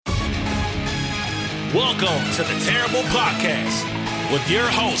Welcome to the Terrible Podcast with your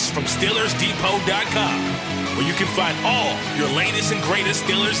hosts from SteelersDepot.com, where you can find all your latest and greatest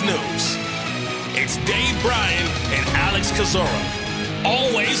Steelers news. It's Dave Bryan and Alex Kozora,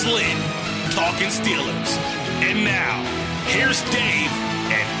 always lit, talking Steelers. And now, here's Dave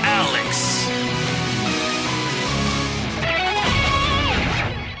and Alex.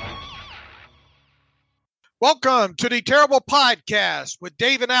 Welcome to the Terrible Podcast with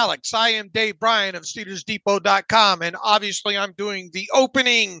Dave and Alex. I am Dave Bryan of SteelersDepot.com, and obviously I'm doing the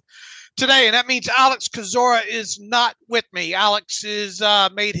opening today, and that means Alex Kozora is not with me. Alex has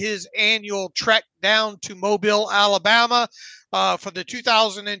made his annual trek down to Mobile, Alabama, for the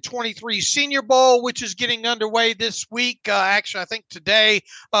 2023 Senior Bowl, which is getting underway this week. Actually, I think today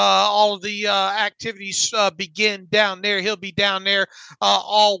all of the activities begin down there. He'll be down there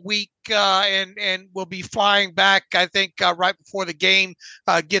all week. And we'll be flying back, I think, right before the game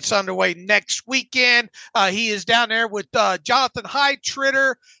gets underway next weekend. He is down there with Jonathan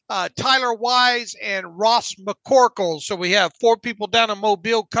Heitritter, Tyler Wise, and Ross McCorkle. So we have four people down in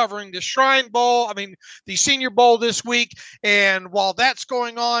Mobile covering the Shrine Bowl, the Senior Bowl this week. And while that's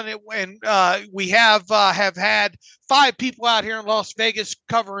going on, we have had five people out here in Las Vegas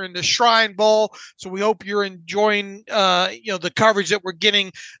covering the Shrine Bowl. So we hope you're enjoying, the coverage that we're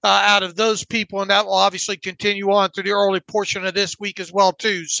getting out of those people, and that will obviously continue on through the early portion of this week as well,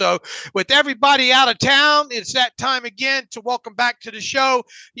 too. So with everybody out of town, it's that time again to welcome back to the show.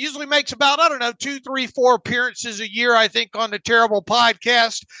 He usually makes about, 2, 3, 4 appearances a year, I think, on the Terrible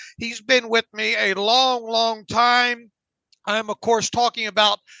Podcast. He's been with me a long, long time. I'm, of course, talking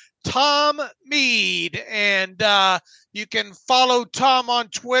about Tom Mead, and you can follow Tom on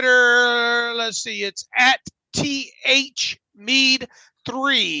Twitter. Let's see, it's at THMead3,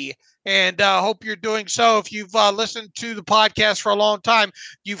 and hope you're doing so. If you've listened to the podcast for a long time,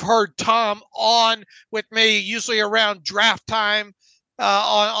 you've heard Tom on with me, usually around draft time.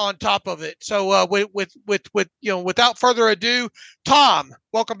 On top of it. So without further ado, Tom,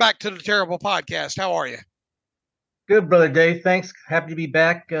 welcome back to the Terrible Podcast. How are you? Good, Brother Dave. Thanks. Happy to be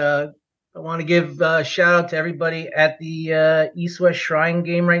back. I want to give a shout out to everybody at the East-West Shrine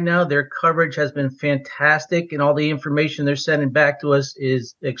game right now. Their coverage has been fantastic, and all the information they're sending back to us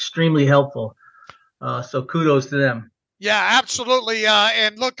is extremely helpful. So kudos to them. Yeah, absolutely.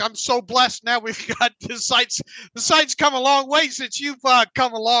 And look, I'm so blessed now. We've got the site's come a long way since you've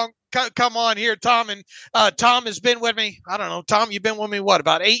come on here, Tom. And Tom has been with me. I don't know, Tom, you've been with me,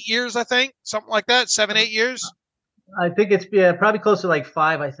 about 8 years, I think? Something like that, 7, 8 years? I think it's probably close to like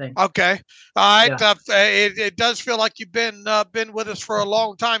 5, I think. Okay. All right. Yeah. It does feel like you've been with us for a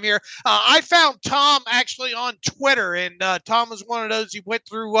long time here. I found Tom actually on Twitter, and Tom was one of those. He went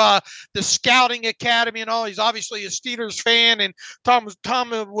through the Scouting Academy and all. He's obviously a Steelers fan, and Tom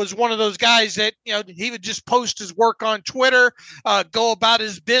was one of those guys that, he would just post his work on Twitter, go about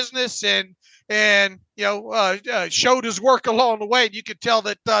his business, and showed his work along the way. And you could tell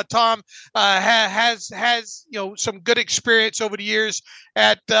that Tom has some good experience over the years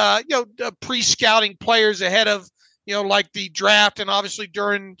at pre-scouting players ahead of like the draft, and obviously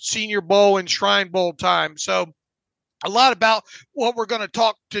during Senior Bowl and Shrine Bowl time. So a lot about what we're going to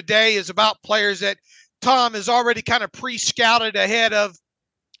talk today is about players that Tom has already kind of pre-scouted ahead of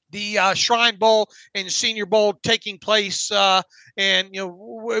the Shrine Bowl and Senior Bowl taking place. And,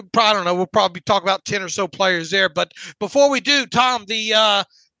 we'll probably talk about 10 or so players there. But before we do, Tom, the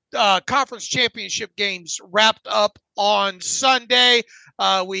conference championship games wrapped up on Sunday.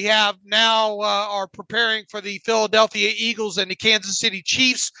 We have now are preparing for the Philadelphia Eagles and the Kansas City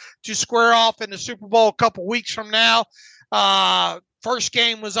Chiefs to square off in the Super Bowl a couple weeks from now. First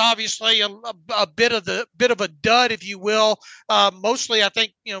game was obviously a bit of a dud, if you will. Mostly, I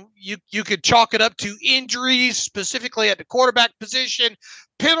think you could chalk it up to injuries, specifically at the quarterback position,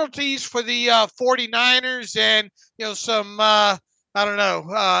 penalties for the 49ers, and some I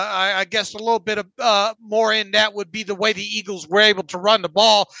guess a little bit of more in that would be the way the Eagles were able to run the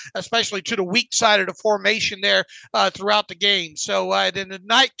ball, especially to the weak side of the formation there throughout the game. So then the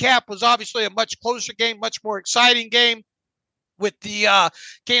nightcap was obviously a much closer game, much more exciting game, with the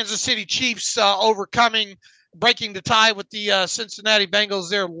Kansas City Chiefs breaking the tie with the Cincinnati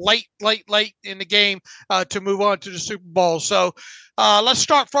Bengals there late in the game to move on to the Super Bowl. So let's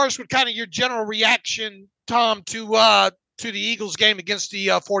start first with kind of your general reaction, Tom, to the Eagles game against the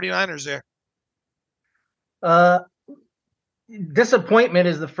 49ers there. Disappointment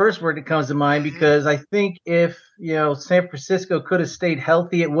is the first word that comes to mind, because I think if San Francisco could have stayed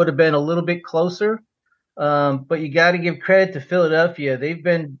healthy, it would have been a little bit closer. But you got to give credit to Philadelphia. They've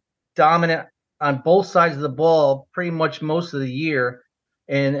been dominant on both sides of the ball pretty much most of the year.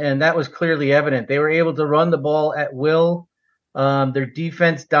 and that was clearly evident. They were able to run the ball at will. Their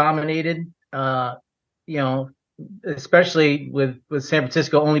defense dominated. Especially with San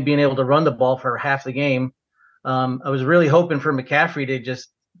Francisco only being able to run the ball for half the game. I was really hoping for McCaffrey to just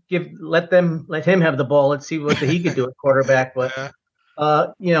let him have the ball. Let's see what he could do at quarterback. But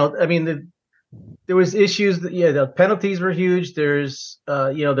there was issues. The penalties were huge. There's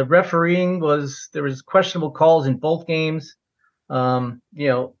the refereeing there was questionable calls in both games.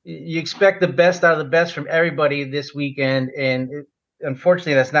 You expect the best out of the best from everybody this weekend, and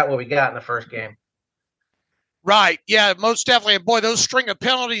unfortunately, that's not what we got in the first game. Right. Yeah, most definitely. And boy, those string of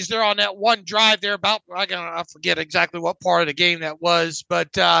penalties there on that one drive there about, I forget exactly what part of the game that was,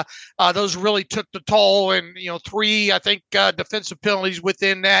 but those really took the toll. And, 3, I think, defensive penalties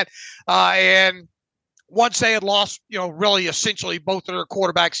within that. And once they had lost, really essentially both of their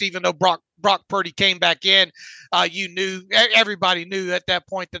quarterbacks, even though Brock Purdy came back in, everybody knew at that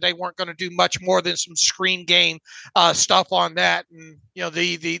point that they weren't going to do much more than some screen game stuff on that. And,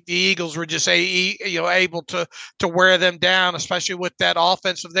 the Eagles were just able to wear them down, especially with that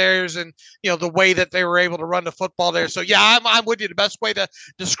offense of theirs and, the way that they were able to run the football there. So, yeah, I'm with you. The best way to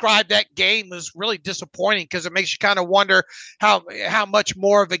describe that game was really disappointing because it makes you kind of wonder how much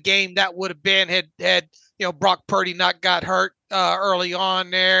more of a game that would have been had Brock Purdy not got hurt early on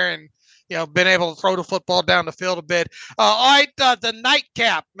there and, been able to throw the football down the field a bit. All right, the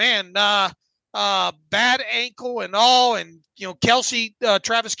nightcap, man, bad ankle and all, and Travis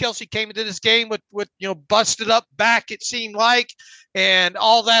Kelce came into this game with busted up back, it seemed like, and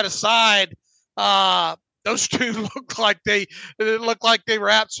all that aside, those two looked like they were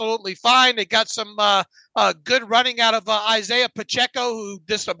absolutely fine. They got some good running out of Isaiah Pacheco, who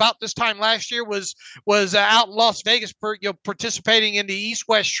about this time last year was out in Las Vegas, participating in the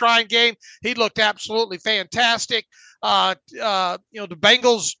East-West Shrine game. He looked absolutely fantastic. The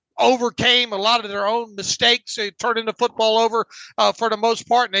Bengals overcame a lot of their own mistakes. They turned the football over for the most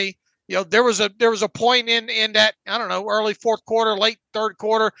part, and they. There was a point in that, I don't know, early fourth quarter, late third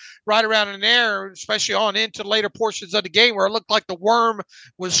quarter, right around in there, especially on into later portions of the game where it looked like the worm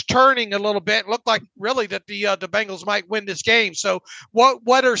was turning a little bit. It looked like really that the Bengals might win this game. So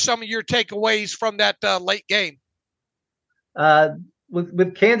what are some of your takeaways from that late game?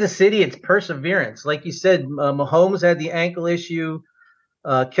 With Kansas City, it's perseverance. Like you said, Mahomes had the ankle issue.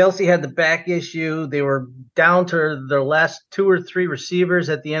 Kelce had the back issue. They were down to their last 2 or 3 receivers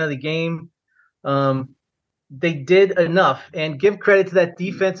at the end of the game. They did enough, and give credit to that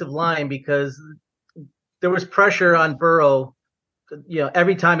defensive line because there was pressure on Burrow,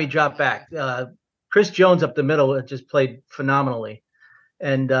 every time he dropped back. Chris Jones up the middle just played phenomenally.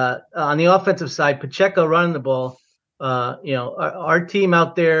 And on the offensive side, Pacheco running the ball. Our team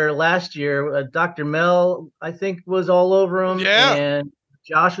out there last year, Dr. Mel, I think, was all over him. Yeah. And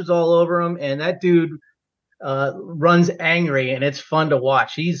Josh was all over him, and that dude runs angry, and it's fun to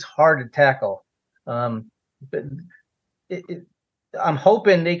watch. He's hard to tackle. But I'm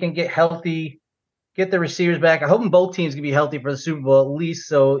hoping they can get healthy, get the receivers back. I'm hoping both teams can be healthy for the Super Bowl at least,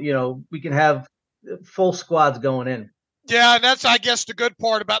 so we can have full squads going in. Yeah, and that's, I guess, the good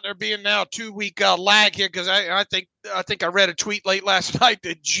part about there being now a 2-week lag here, because I think I read a tweet late last night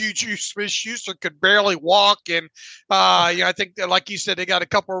that Juju Smith-Schuster could barely walk, and I think, like you said, they got a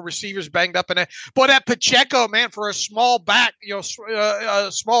couple of receivers banged up in it. But that Pacheco, man, for a small back,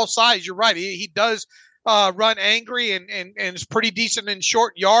 small size, you're right, he does run angry and is pretty decent in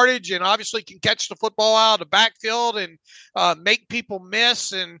short yardage, and obviously can catch the football out of the backfield and make people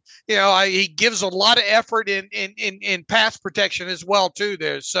miss. And he gives a lot of effort in pass protection as well too.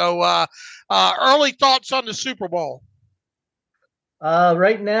 There. So early thoughts on the Super Bowl.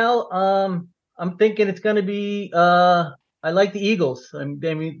 Right now, I'm thinking it's going to be. I like the Eagles. I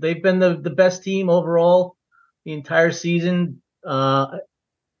mean, they've been the best team overall the entire season.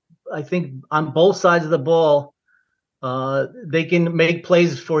 I think on both sides of the ball, they can make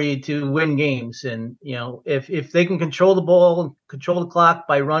plays for you to win games. And, if they can control the ball and control the clock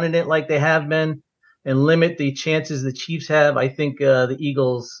by running it like they have been and limit the chances the Chiefs have, I think the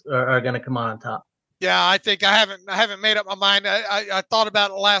Eagles are going to come on top. Yeah, I think I haven't made up my mind. I thought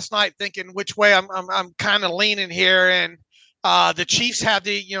about it last night, thinking which way I'm kind of leaning here. And the Chiefs have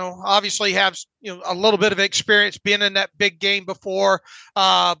obviously have a little bit of experience being in that big game before,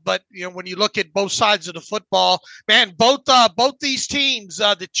 but when you look at both sides of the football, man, both these teams,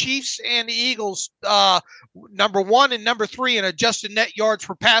 the Chiefs and the Eagles, number 1 and number 3 in adjusted net yards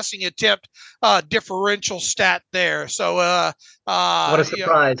per passing attempt differential stat there. So what a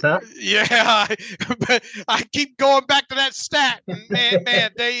surprise, huh? Yeah, but I keep going back to that stat, and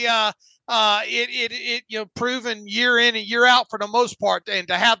man, they proven year in and year out for the most part, and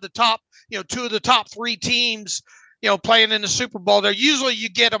to have the top, two of the top three teams, playing in the Super Bowl, there usually you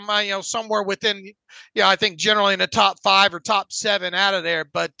get them, somewhere within, I think generally in the top 5 or top 7 out of there.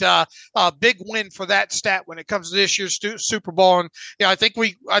 But a big win for that stat when it comes to this year's Super Bowl. And I think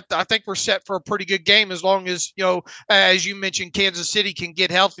we're set for a pretty good game as long as as you mentioned, Kansas City can get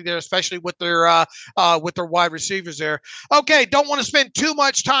healthy there, especially with their wide receivers there. Okay, don't want to spend too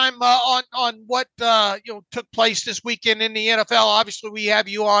much time on what took place this weekend in the NFL. Obviously, we have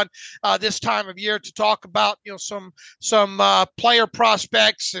you on this time of year to talk about some player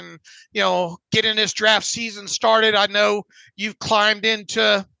prospects and getting this draft season started. I know you've climbed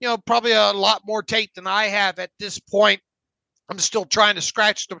into probably a lot more tape than I have at this point. I'm still trying to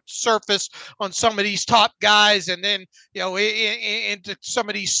scratch the surface on some of these top guys, and then into some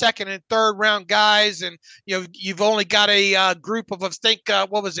of these second and third round guys. And you've only got a group of, I think,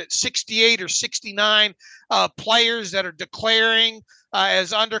 68 or 69 players that are declaring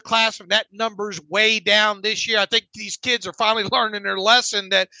as underclassmen. That number's way down this year. I think these kids are finally learning their lesson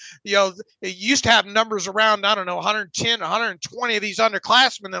that it used to have numbers around, 110, 120 of these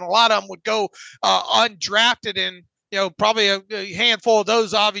underclassmen, and a lot of them would go undrafted, and probably a handful of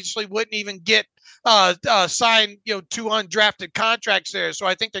those obviously wouldn't even get signed, 2 undrafted contracts there. So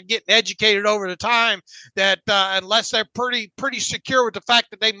I think they're getting educated over the time that unless they're pretty secure with the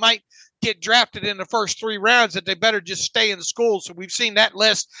fact that they might get drafted in the first 3 rounds, that they better just stay in school. So we've seen that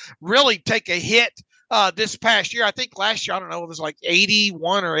list really take a hit this past year. I think last year, it was like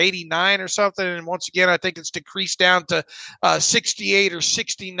 81 or 89 or something. And once again, I think it's decreased down to 68 or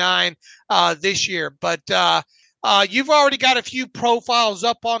 69 this year. But you've already got a few profiles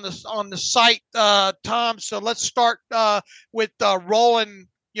up on the site, Tom. So let's start with rolling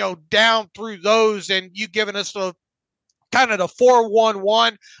down through those, and you giving us the kind of the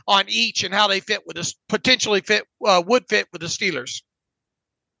 4-1-1 on each and how they fit with us, potentially would fit with the Steelers.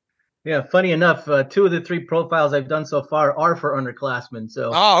 Yeah, funny enough, 2 of the 3 profiles I've done so far are for underclassmen.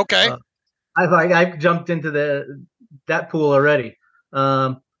 So okay, I've jumped into that pool already.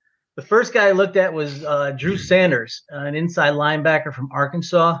 The first guy I looked at was Drew Sanders, an inside linebacker from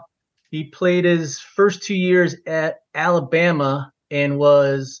Arkansas. He played his first 2 years at Alabama and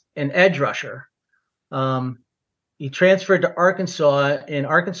was an edge rusher. He transferred to Arkansas, and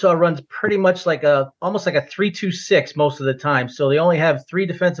Arkansas runs pretty much almost like a 3-2-6 most of the time. So they only have 3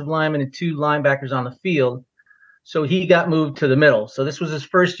 defensive linemen and 2 linebackers on the field. So he got moved to the middle. So this was his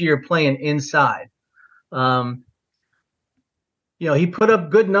first year playing inside. He put up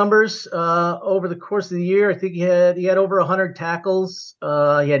good numbers over the course of the year. I think he had over 100 tackles. He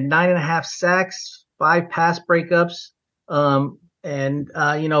had 9.5 sacks, 5 pass breakups.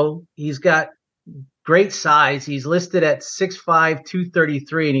 He's got great size. He's listed at 6'5",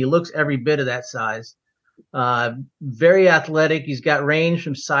 233, and he looks every bit of that size. Very athletic. He's got range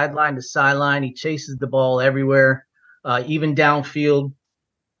from sideline to sideline. He chases the ball everywhere, even downfield.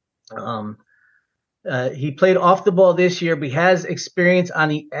 He played off the ball this year, but he has experience on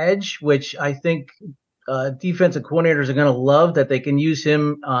the edge, which I think defensive coordinators are going to love, that they can use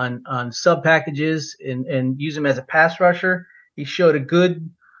him on sub packages and use him as a pass rusher. He showed a good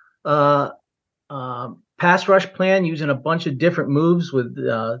pass rush plan using a bunch of different moves with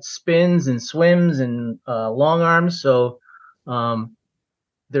spins and swims and long arms. So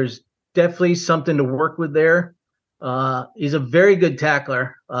there's definitely something to work with there. He's a very good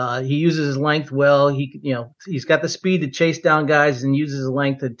tackler. He uses his length well. He's got the speed to chase down guys and uses his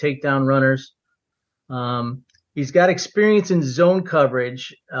length to take down runners. He's got experience in zone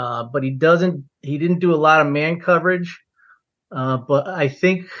coverage, but he didn't do a lot of man coverage. But I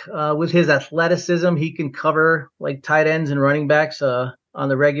think with his athleticism, he can cover like tight ends and running backs on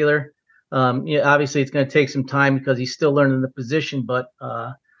the regular. Obviously, it's going to take some time because he's still learning the position, but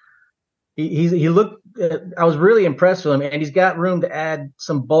he looked. I was really impressed with him, and he's got room to add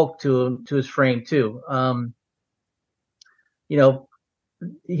some bulk to his frame too.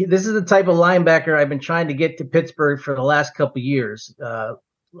 This is the type of linebacker I've been trying to get to Pittsburgh for the last couple of years.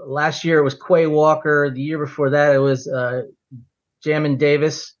 Last year it was Quay Walker. The year before that it was Jamin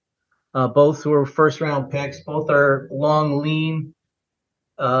Davis. Both who were first-round picks. Both are long, lean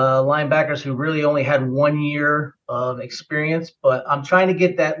linebackers who really only had 1 year of experience. But I'm trying to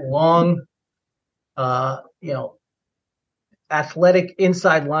get that long, athletic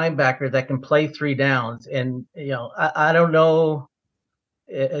inside linebacker that can play 3 downs. And I don't know.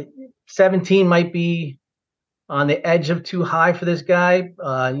 17 might be on the edge of too high for this guy.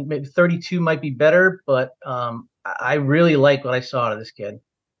 Maybe 32 might be better, but I really like what I saw out of this kid.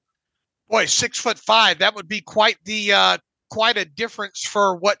 Boy, 6'5". That would be quite the quite a difference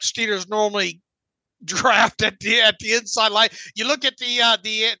for what Steelers normally draft at the inside line. You look at the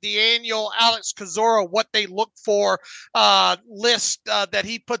annual Alex Kozora, what they look for list that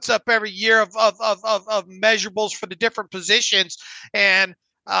he puts up every year of measurables for the different positions, and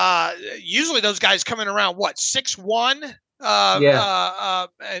usually those guys come in around 6'1".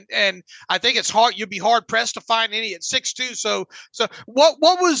 And I think it's hard. You'd be hard pressed to find any at 6'2". So what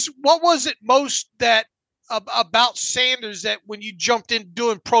was it most that about Sanders that when you jumped in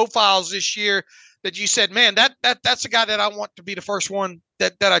doing profiles this year that you said, man, that's a guy that I want to be the first one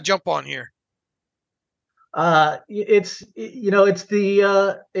that I jump on here? It's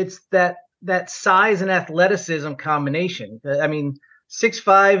that size and athleticism combination. I mean,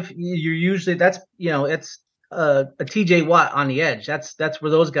 6'5", you're usually it's a TJ Watt on the edge. That's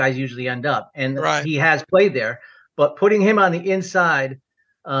where those guys usually end up, and right. He has played there. But putting him on the inside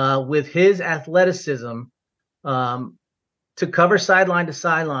with his athleticism to cover sideline to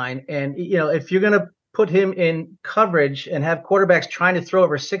sideline, and if you're going to put him in coverage and have quarterbacks trying to throw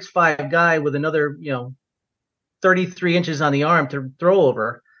over 6'5" guy with another 33 inches on the arm to throw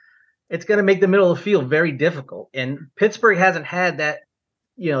over, it's going to make the middle of the field very difficult. And Pittsburgh hasn't had that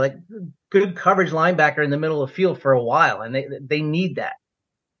good coverage linebacker in the middle of the field for a while, and they need that.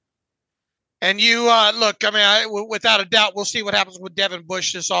 And you look, I mean, without a doubt, we'll see what happens with Devin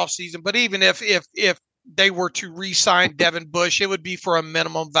Bush this offseason. But even if they were to re-sign Devin Bush, it would be for a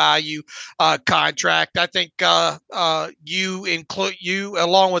minimum value contract. I think you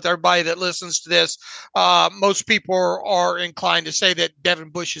along with everybody that listens to this, most people are inclined to say that Devin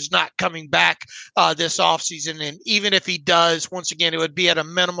Bush is not coming back this offseason. And even if he does, once again, it would be at a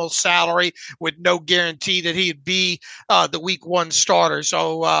minimal salary with no guarantee that he'd be the week one starter.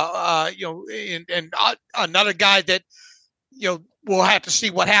 So, another guy that, we'll have to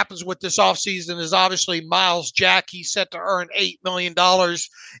see what happens with this offseason is obviously Myles Jack. He's set to earn $8 million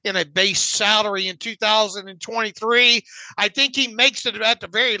in a base salary in 2023. I think he makes it at the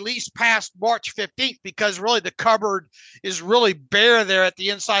very least past March 15th because really the cupboard is really bare there at the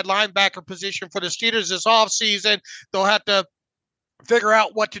inside linebacker position for the Steelers this offseason. They'll have to figure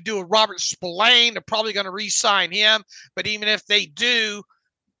out what to do with Robert Spillane. They're probably going to re-sign him. But even if they do,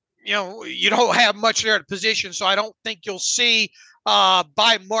 you don't have much there at position, so I don't think you'll see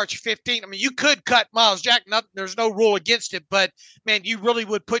by March 15th. I mean, you could cut Myles Jack. There's no rule against it, but, man, you really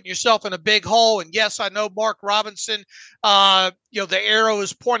would put yourself in a big hole. And, yes, I know Mark Robinson, the arrow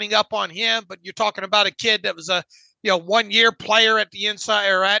is pointing up on him, but you're talking about a kid that was a 1-year player at the inside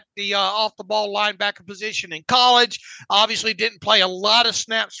or at the off-the-ball linebacker position in college. Obviously didn't play a lot of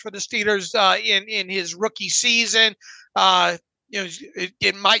snaps for the Steelers in his rookie season.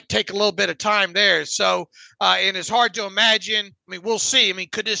 It might take a little bit of time there. So, and it's hard to imagine. I mean, we'll see. I mean,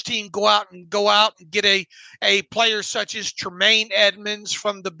 could this team go out and get a player such as Tremaine Edmonds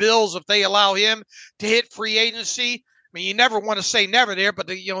from the Bills if they allow him to hit free agency? I mean, you never want to say never there, but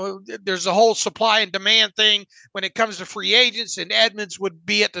there's a whole supply and demand thing when it comes to free agents, and Edmonds would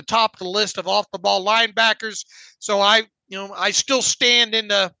be at the top of the list of off the ball linebackers. So I still stand in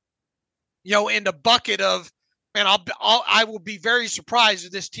the bucket of, man, I will be very surprised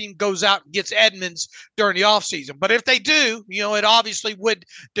if this team goes out and gets Edmonds during the offseason. But if they do, it obviously would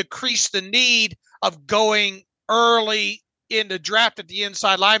decrease the need of going early in the draft at the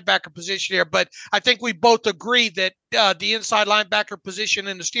inside linebacker position here. But I think we both agree that the inside linebacker position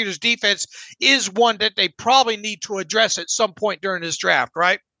in the Steelers defense is one that they probably need to address at some point during this draft,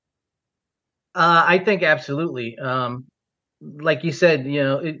 right? I think absolutely. Like you said,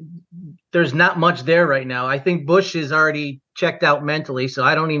 there's not much there right now. I think Bush is already checked out mentally, so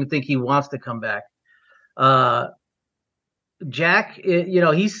I don't even think he wants to come back. Jack,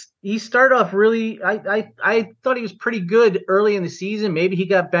 he started off really. I thought he was pretty good early in the season. Maybe he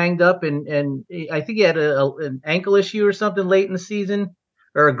got banged up, and I think he had an ankle issue or something late in the season,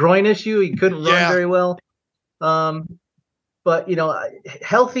 or a groin issue. He couldn't run very well. But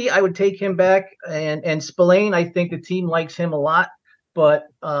healthy, I would take him back. And Spillane, I think the team likes him a lot, but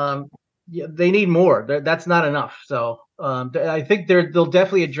they need more. That's not enough. So I think they'll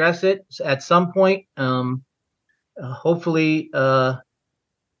definitely address it at some point. Hopefully, I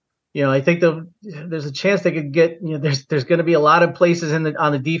think there's a chance they could get. There's going to be a lot of places on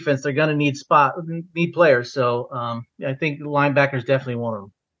the defense they're going to need players. So I think the linebackers definitely one of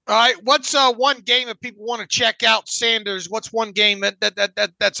them. All right, what's one game if people want to check out Sanders? What's one game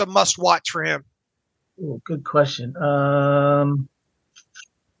that's a must watch for him? Ooh, good question.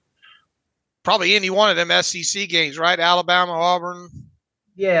 Probably any one of them SEC games, right? Alabama, Auburn.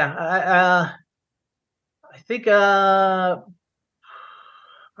 Yeah, I think I'd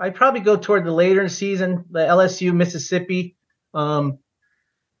probably go toward the later in the season, the LSU Mississippi.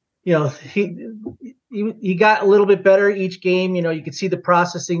 You know, he got a little bit better each game. You know, you could see the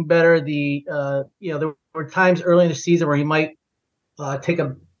processing better. There were times early in the season where he might take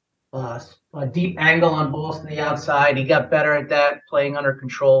a deep angle on balls to the outside. He got better at that, playing under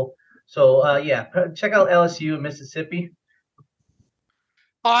control. So check out LSU in Mississippi.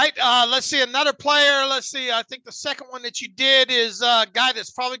 All right, let's see another player. Let's see. I think the second one that you did is a guy that's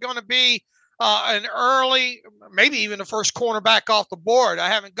probably going to be an early, maybe even the first cornerback off the board. I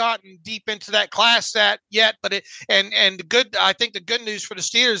haven't gotten deep into that class yet, but I think the good news for the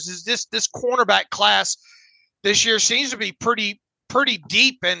Steelers is this cornerback class this year seems to be pretty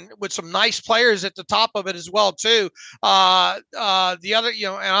deep and with some nice players at the top of it as well too. The other,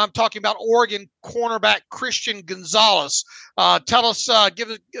 and I'm talking about Oregon cornerback Christian Gonzalez. Tell us,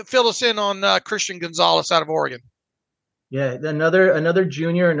 fill us in on Christian Gonzalez out of Oregon. Yeah, another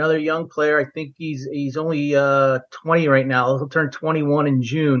junior, another young player. I think he's only 20 right now. He'll turn 21 in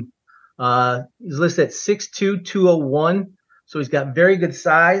June. He's listed at 6'2", 201, so he's got very good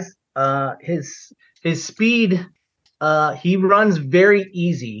size. His speed. He runs very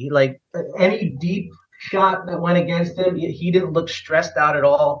easy. Like any deep shot that went against him, he didn't look stressed out at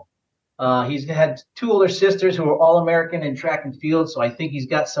all. He's had two older sisters who were All-American in track and field, so I think he's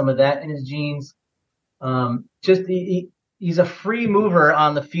got some of that in his genes. He's a free mover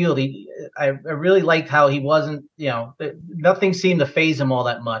on the field. I really liked how he wasn't, nothing seemed to faze him all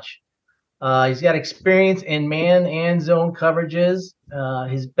that much. He's got experience in man and zone coverages.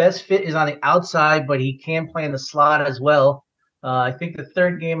 His best fit is on the outside, but he can play in the slot as well. I think the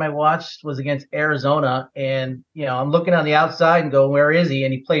third game I watched was against Arizona, and I'm looking on the outside and go, where is he?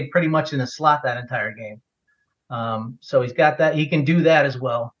 And he played pretty much in the slot that entire game. So he's got that. He can do that as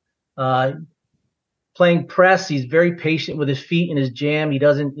well. Playing press, he's very patient with his feet and his jam. He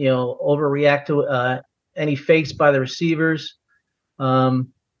doesn't, overreact to any fakes by the receivers. He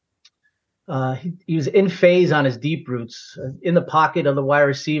was in phase on his deep routes, in the pocket of the wide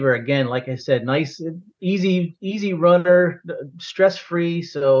receiver. Again, like I said, nice, easy runner, stress-free.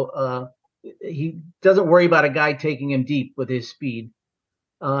 So he doesn't worry about a guy taking him deep with his speed.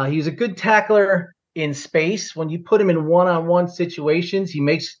 He's a good tackler in space. When you put him in one-on-one situations, he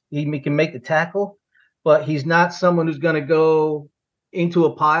can make the tackle, but he's not someone who's going to go into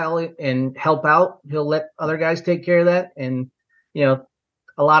a pile and help out. He'll let other guys take care of that. And,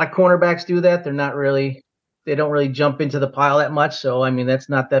 a lot of cornerbacks do that. They don't really jump into the pile that much. So, that's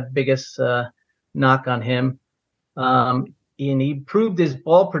not the biggest knock on him. And he improved his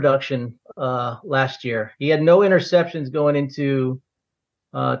ball production last year. He had no interceptions going into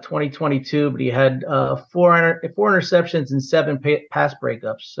 2022, but he had four interceptions and 7 pass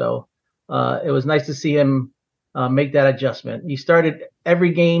breakups. So it was nice to see him make that adjustment. He started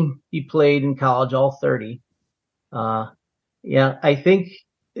every game he played in college, all 30. I think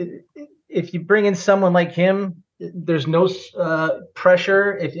if you bring in someone like him, there's no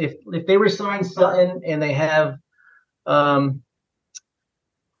pressure. If they resign Sutton and they have who's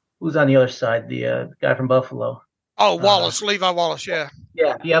on the other side, the guy from Buffalo. Oh, Wallace, Levi Wallace, yeah.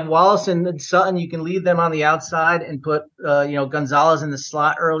 Yeah, if you have Wallace and Sutton, you can leave them on the outside and put Gonzalez in the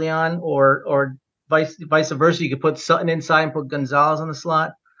slot early on, or vice versa. You could put Sutton inside and put Gonzalez in the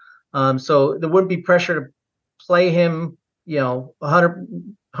slot. So there wouldn't be pressure to play him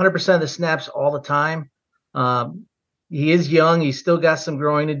 100% of the snaps all the time. He is young. He's still got some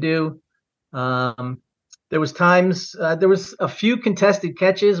growing to do. There was a few contested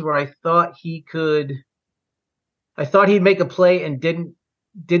catches where I thought he'd make a play and didn't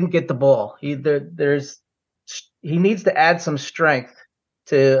get the ball. He needs to add some strength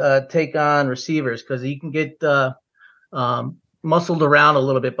to take on receivers, because he can get muscled around a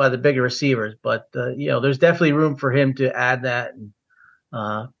little bit by the bigger receivers. But there's definitely room for him to add that.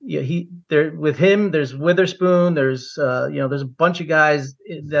 With him, there's Witherspoon. There's a bunch of guys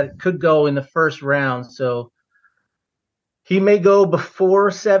that could go in the first round. So he may go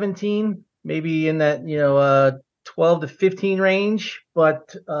before 17, maybe in that 12 to 15 range.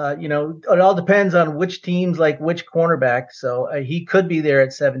 But it all depends on which teams like which cornerback. So he could be there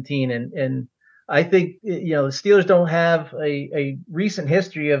at 17, and I think the Steelers don't have a recent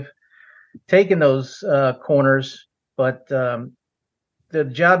history of taking those corners, but the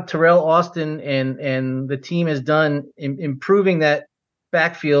job Terrell Austin and the team has done in improving that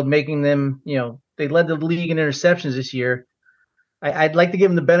backfield, making them, they led the league in interceptions this year. I'd like to give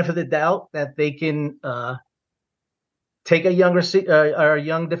them the benefit of the doubt that they can take a young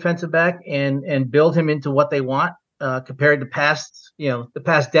defensive back and build him into what they want, compared to the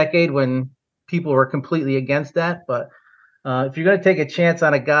past decade when people were completely against that. But if you're going to take a chance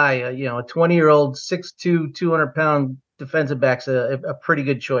on a guy, a 20-year-old, 6'2", 200-pound defensive back's a pretty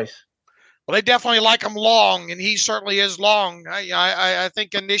good choice. Well, they definitely like him long, and he certainly is long. I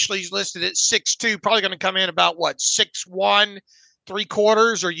think initially he's listed at 6'2", probably going to come in about, 6'1",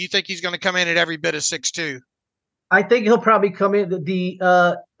 3/4", or you think he's going to come in at every bit of 6'2"? I think he'll probably come in.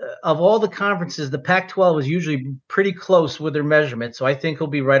 Of all the conferences, the Pac-12 is usually pretty close with their measurement, so I think he'll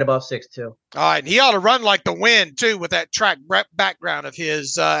be right about 6'2". All right, and he ought to run like the wind, too, with that track background of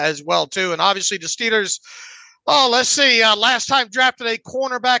his as well, too. And obviously the Steelers, let's see, last time drafted a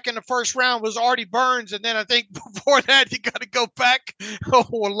cornerback in the first round was Artie Burns, and then I think before that you got to go back a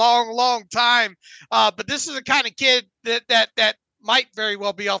long time. But this is the kind of kid that might very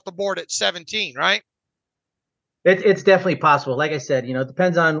well be off the board at 17, right? It's definitely possible. Like I said, it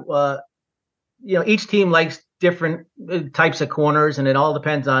depends on, each team likes different types of corners, and it all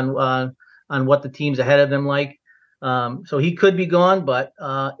depends on what the teams ahead of them like. So he could be gone, but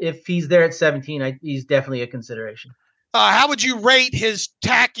if he's there at 17, he's definitely a consideration. How would you rate his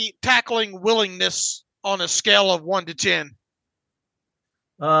tackling willingness on a scale of 1 to 10?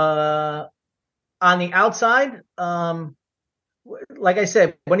 On the outside, like I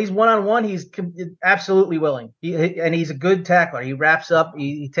said, when he's one-on-one, he's absolutely willing. And he's a good tackler. He wraps up.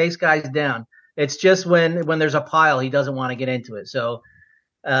 He takes guys down. It's just when there's a pile, he doesn't want to get into it. So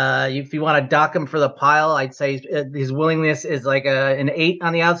if you want to dock him for the pile, I'd say his willingness is like an 8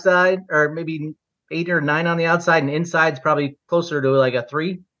 on the outside, or maybe 8 or 9 on the outside, and inside's probably closer to like a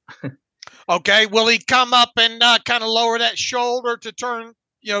 3. Okay. Will he come up and kind of lower that shoulder to turn,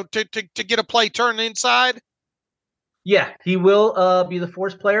 to get a play turned inside? Yeah, he will be the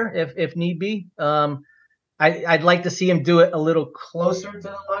force player if need be. I'd like to see him do it a little closer to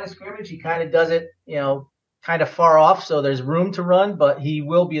the line of scrimmage. He kind of does it, kind of far off, so there's room to run, but he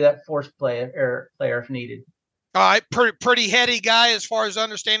will be that force player if needed. All right, pretty heady guy as far as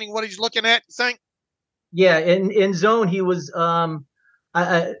understanding what he's looking at, you think? Yeah, in zone he was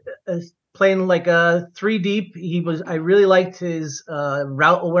playing like a 3 deep. I really liked his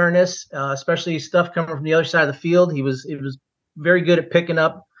route awareness, especially stuff coming from the other side of the field. He was very good at picking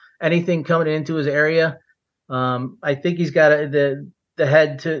up anything coming into his area. I think he's got the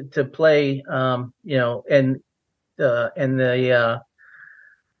head to play, and the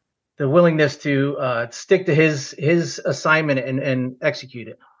willingness to stick to his assignment and execute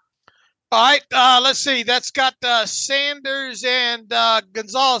it. All right, let's see. That's got Sanders and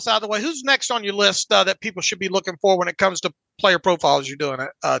Gonzalez out of the way. Who's next on your list that people should be looking for when it comes to player profiles you're doing,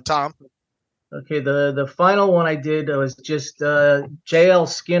 Tom? Okay, the final one I did was just J.L.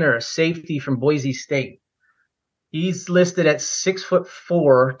 Skinner, a safety from Boise State. He's listed at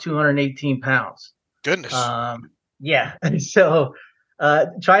 6'4", 218 pounds. Goodness. Yeah. So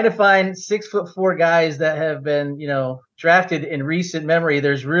trying to find 6'4" guys that have been, drafted in recent memory,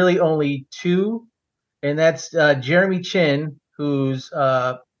 there's really only 2, and that's Jeremy Chin, who's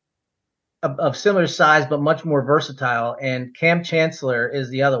of similar size but much more versatile, and Cam Chancellor is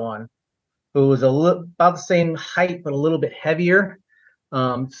the other one, who was about the same height but a little bit heavier.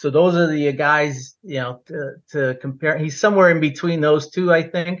 So those are the guys, to compare. He's somewhere in between those two, I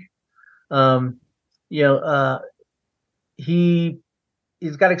think.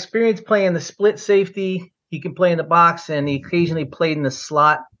 He's got experience playing the split safety. He can play in the box, and he occasionally played in the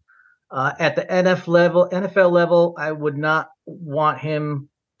slot. At the NFL level, I would not want him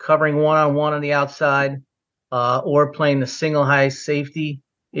covering one-on-one on the outside or playing the single high safety.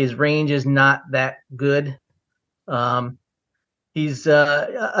 His range is not that good. He's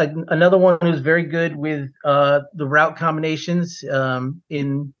another one who's very good with the route combinations.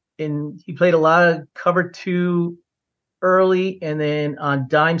 He played a lot of cover 2 early, and then on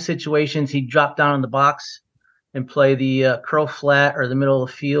dime situations, he dropped down in the box and play the curl flat or the middle of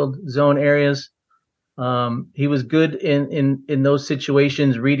the field zone areas. He was good in those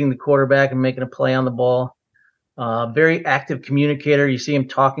situations, reading the quarterback and making a play on the ball. Very active communicator. You see him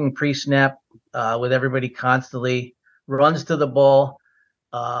talking pre-snap with everybody constantly. Runs to the ball.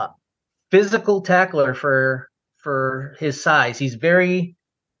 Physical tackler for his size. He's very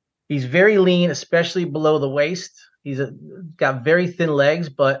lean, especially below the waist. He's got very thin legs,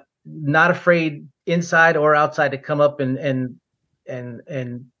 but not afraid inside or outside to come up and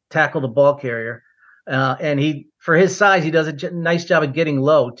tackle the ball carrier. And for his size, he does a nice job of getting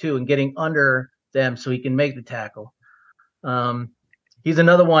low too and getting under them so he can make the tackle. He's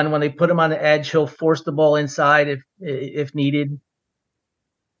another one. When they put him on the edge, he'll force the ball inside if needed.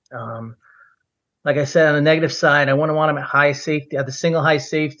 Like I said, on the negative side, I want him at high safety, at the single high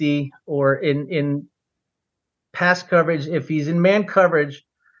safety, or in pass coverage. If he's in man coverage,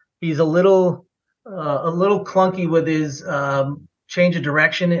 he's a little clunky with his change of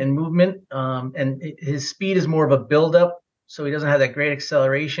direction and movement. And his speed is more of a build-up, so he doesn't have that great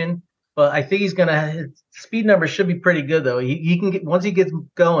acceleration. But I think his speed numbers should be pretty good, though. He can get, once he gets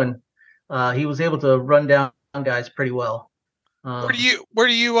going, he was able to run down guys pretty well. What's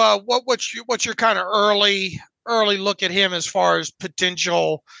your kind of early look at him as far as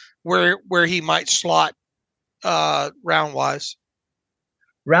potential where he might slot round wise?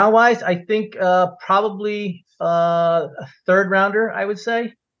 Round wise, I think probably a third rounder, I would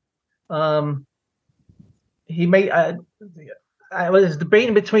say. He may. I was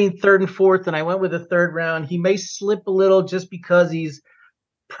debating between third and fourth, and I went with a third round. He may slip a little just because he's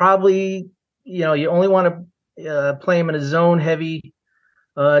probably, you only want to play him in a zone heavy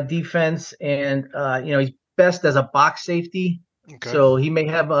defense, and he's best as a box safety. Okay. So he may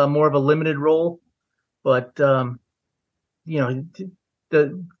have more of a limited role, but getting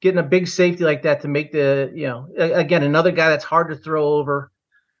a big safety like that to make again, another guy that's hard to throw over.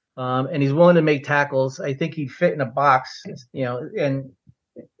 And he's willing to make tackles. I think he'd fit in a box, and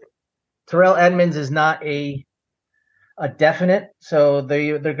Terrell Edmunds is not a definite. So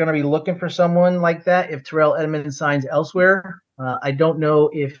they're going to be looking for someone like that if Terrell Edmunds signs elsewhere. I don't know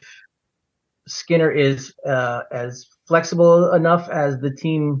if Skinner is as flexible enough as the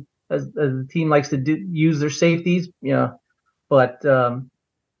team likes to use their safeties, but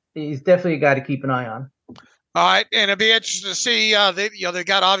he's definitely a guy to keep an eye on. All right, and it'd be interesting to see. They've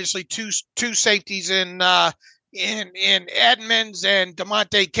got obviously two safeties in Edmunds and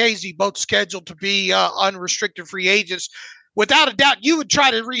DeMonte Casey, both scheduled to be unrestricted free agents. Without a doubt, you would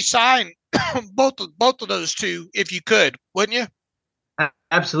try to re-sign both of those two if you could, wouldn't you?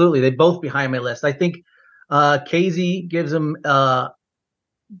 Absolutely, they'd both be high on my list. I think Casey gives them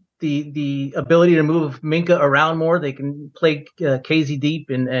the ability to move Minkah around more. They can play Casey deep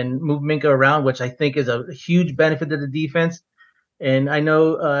and move Minkah around, which I think is a huge benefit to the defense. And I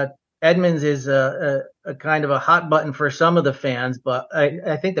know Edmunds is a kind of a hot button for some of the fans, but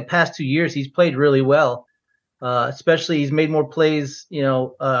I think the past 2 years he's played really well. Especially he's made more plays,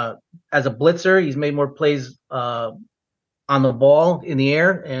 as a blitzer. He's made more plays on the ball in the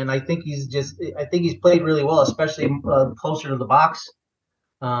air, and I think he's played really well, especially closer to the box.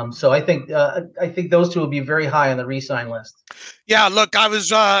 So I think those two will be very high on the re-sign list. Yeah, look, I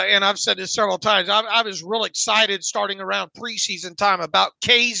was, and I've said this several times, I was real excited starting around preseason time about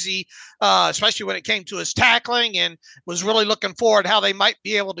Casey, especially when it came to his tackling, and was really looking forward how they might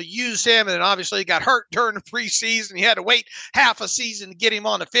be able to use him. And obviously he got hurt during the preseason. He had to wait half a season to get him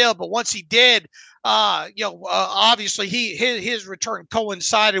on the field. But once he did, obviously his return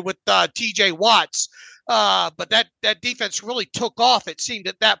coincided with TJ Watts. But that defense really took off, it seemed,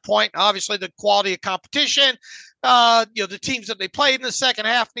 at that point. Obviously, the quality of competition, the teams that they played in the second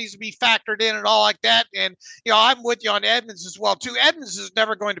half needs to be factored in and all like that. And, I'm with you on Edmunds as well, too. Edmunds is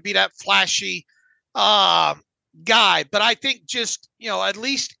never going to be that flashy guy. But I think just, at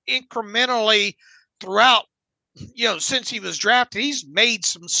least incrementally throughout, since he was drafted, he's made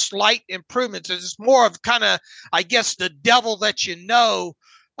some slight improvements. It's more of kind of, I guess, the devil that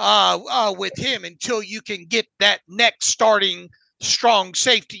with him until you can get that next starting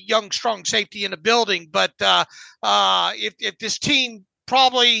young strong safety in the building. But if this team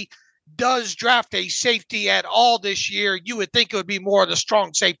probably does draft a safety at all this year, you would think it would be more of the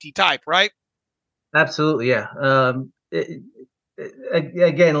strong safety type, right? Absolutely, yeah.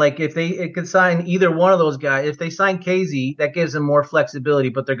 Again, like if it could sign either one of those guys, if they sign Casey, that gives them more flexibility,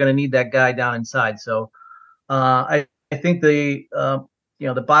 but they're going to need that guy down inside. So I think the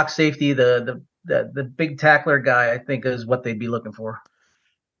box safety, the big tackler guy, I think is what they'd be looking for.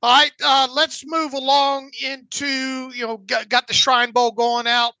 All right, let's move along into, got the Shrine Bowl going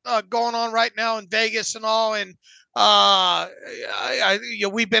on right now in Vegas and all. And,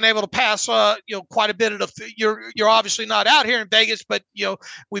 we've been able to pass, quite a bit of the, you're obviously not out here in Vegas, but,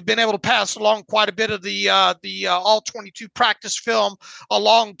 we've been able to pass along quite a bit of the all 22 practice film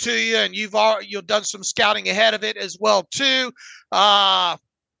along to you. And you've done some scouting ahead of it as well, too.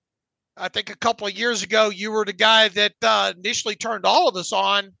 I think a couple of years ago, you were the guy that initially turned all of us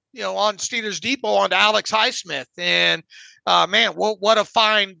on Steelers Depot, on Alex Highsmith. And, man, what a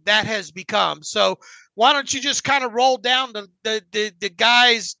find that has become. So why don't you just kind of roll down the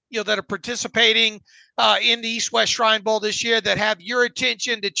guys, that are participating in the East-West Shrine Bowl this year that have your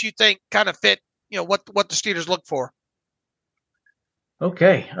attention, that you think kind of fit, what the Steelers look for?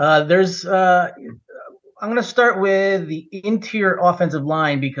 Okay. I'm going to start with the interior offensive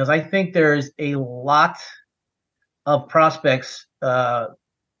line because I think there's a lot of prospects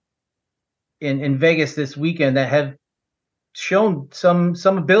in Vegas this weekend that have shown some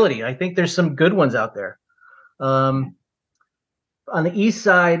ability. I think there's some good ones out there. on the east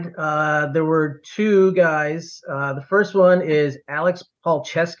side, there were two guys. The first one is Alex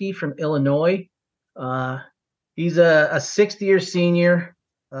Palczewski from Illinois. He's a sixth-year senior.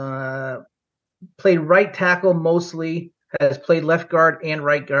 Played right tackle mostly. Has played left guard and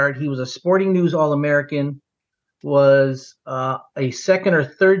right guard. He was a Sporting News All-American. Was a second or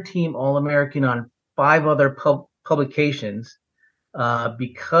third team All-American on 5 other publications.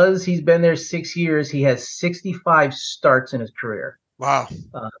 Because he's been there 6 years, he has 65 starts in his career. Wow.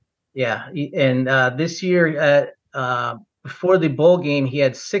 Yeah. And this year, before the bowl game, he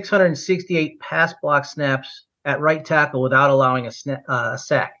had 668 pass block snaps at right tackle without allowing a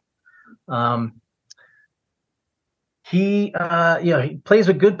sack. He plays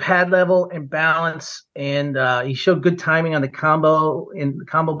with good pad level and balance, and he showed good timing on the combo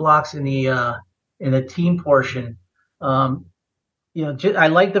blocks in the team portion. I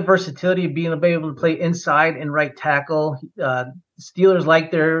like the versatility of being able to play inside and right tackle. Steelers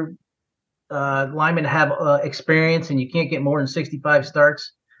like their linemen to have experience, and you can't get more than 65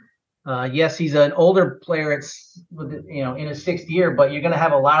 starts. Yes, he's an older player. In his 6th year, but you're going to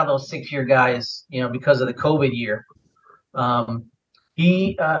have a lot of those 6-year guys, because of the COVID year.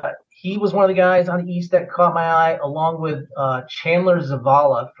 He was one of the guys on the East that caught my eye, along with Chandler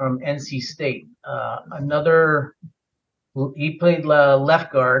Zavala from NC State. He played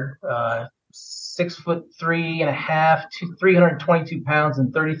left guard, 6'3.5", 322 pounds,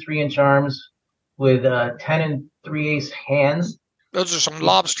 and 33-inch arms, with 10 3/8 hands. Those are some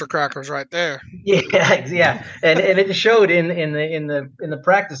lobster crackers right there. Yeah, and it showed in the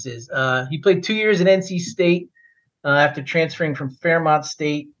practices. He played 2 years at NC State after transferring from Fairmont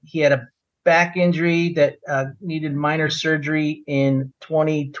State. He had a back injury that needed minor surgery in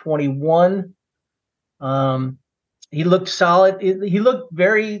 2021. He looked solid. He looked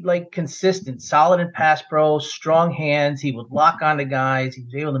very consistent, solid in pass pro, strong hands. He would lock onto guys. He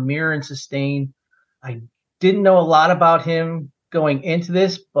was able to mirror and sustain. I didn't know a lot about him going into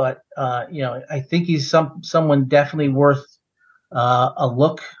this, but I think he's someone definitely worth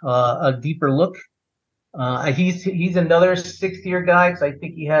a deeper look. He's another 6th-year guy, because I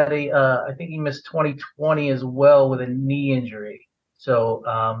think he missed 2020 as well with a knee injury. So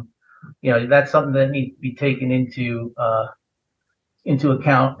that's something that needs to be taken into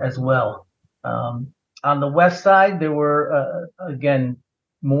account as well. On the west side, there were again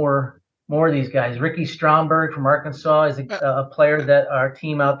more of these guys. Ricky Stromberg from Arkansas is a player that our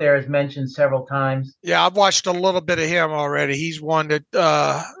team out there has mentioned several times. Yeah, I've watched a little bit of him already. He's one that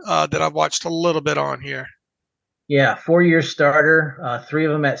I've watched a little bit on here. Yeah, 4-year starter, 3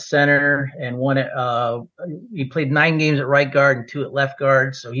 of them at center, and one at he played 9 games at right guard and 2 at left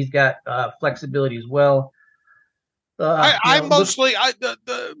guard, so he's got flexibility as well. What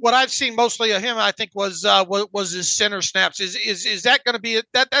I've seen mostly of him, I think, was his center snaps. Is that going to be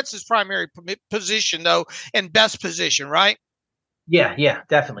that's his primary position though, and best position, right? Yeah,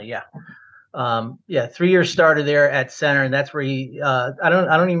 definitely, yeah. 3-year starter there at center, and that's where he. I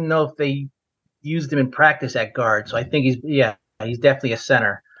don't even know if they used him in practice at guard, so I think he's definitely a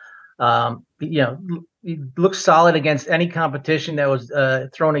center. He looks solid against any competition that was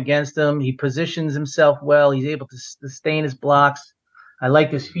thrown against him. He positions himself well. He's able to sustain his blocks. I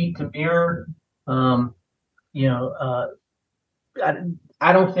like his feet to mirror. I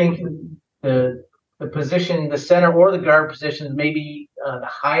don't think the position, the center or the guard position, is maybe the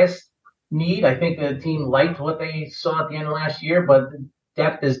highest need. I think the team liked what they saw at the end of last year, but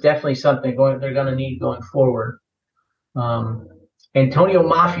depth is definitely something they're going to need going forward. Antonio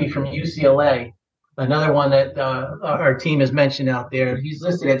Mafi from UCLA, another one that our team has mentioned out there. He's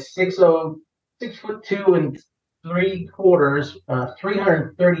listed at 6'2" and 3/4,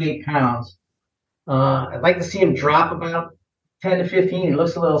 338 pounds. I'd like to see him drop about 10 to 15. He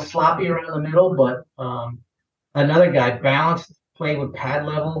looks a little sloppy around the middle, but another guy, balanced, played with pad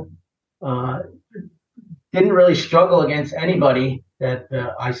level. Didn't really struggle against anybody that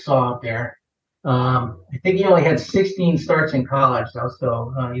I saw out there. I think he only had 16 starts in college, though,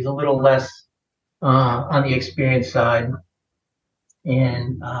 so he's a little less on the experience side.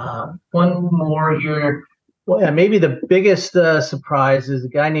 And one more here. Well, yeah, maybe the biggest surprise is a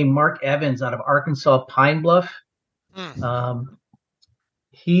guy named Mark Evans out of Arkansas Pine Bluff.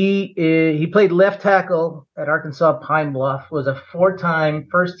 He played left tackle at Arkansas Pine Bluff, was a 4-time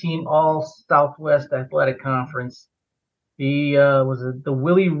first-team All-Southwest Athletic Conference. He was the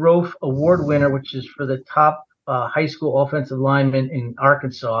Willie Roaf Award winner, which is for the top high school offensive lineman in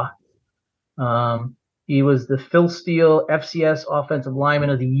Arkansas. He was the Phil Steele FCS Offensive Lineman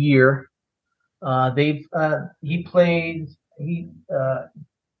of the Year.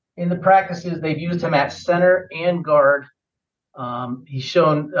 In the practices, they've used him at center and guard. He's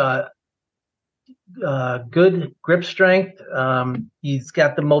shown good grip strength. He's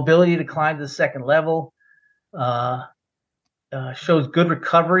got the mobility to climb to the second level. Shows good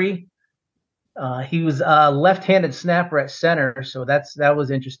recovery. He was a left-handed snapper at center, so that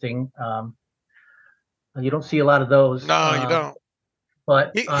was interesting. You don't see a lot of those. No, you don't.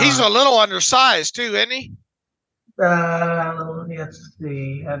 But he's a little undersized too, isn't he? Let's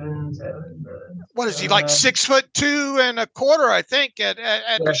see. Evans. What is he, like 6'2" and a quarter? I think at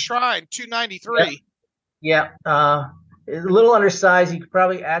the Shrine, 293. Yeah. A little undersized. He could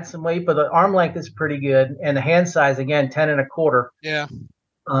probably add some weight, but the arm length is pretty good, and the hand size again, 10 and a quarter. Yeah.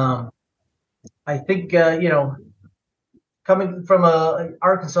 I think coming from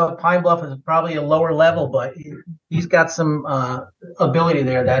Arkansas, Pine Bluff is probably a lower level, but he's got some ability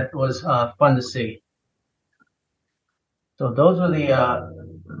there that was fun to see. So those were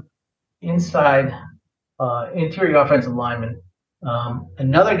the inside interior offensive linemen.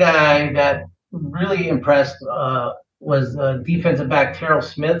 Another guy that really impressed was defensive back Terrell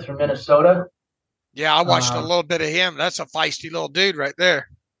Smith from Minnesota. Yeah, I watched a little bit of him. That's a feisty little dude right there.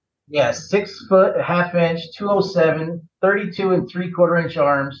 Yeah, 6 foot, a half inch, 207, 32 and 3/4 inch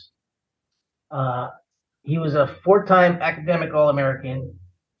arms. He was a 4-time academic All-American.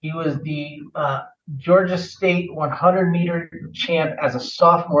 He was the Georgia State 100-meter champ as a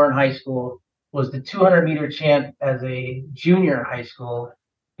sophomore in high school, was the 200-meter champ as a junior in high school.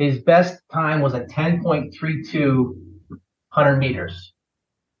 His best time was a 10.32 100 meters.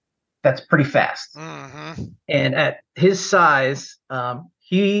 That's pretty fast. Mm-hmm. And at his size, I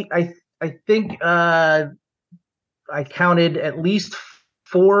think I counted at least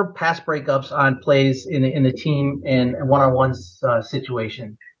 4 pass breakups on plays in the team and one-on-one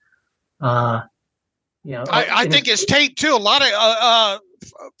situation. I think his tape too. A lot of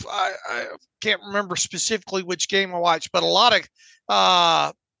I can't remember specifically which game I watched, but a lot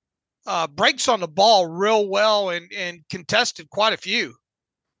of breaks on the ball real well and contested quite a few.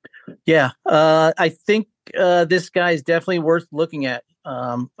 Yeah, I think this guy is definitely worth looking at.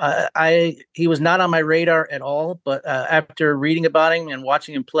 He was not on my radar at all, but after reading about him and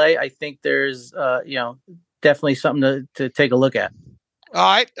watching him play, I think there's definitely something to take a look at. All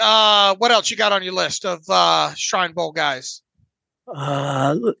right. What else you got on your list of Shrine Bowl guys?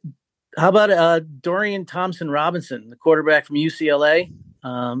 How about Dorian Thompson-Robinson, the quarterback from UCLA?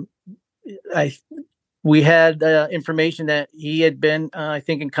 We had information that he had been, I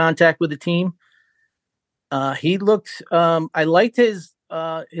think, in contact with the team. He looked. I liked his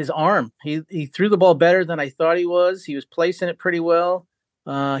arm. He threw the ball better than I thought he was. He was placing it pretty well.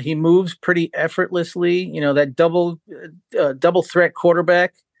 He moves pretty effortlessly. That double threat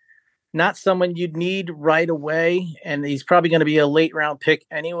quarterback. Not someone you'd need right away, and he's probably going to be a late round pick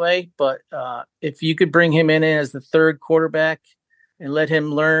anyway. But if you could bring him in as the third quarterback and let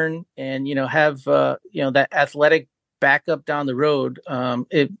him learn, and have that athletic backup down the road,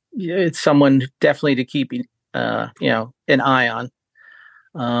 it's someone definitely to keep an eye on.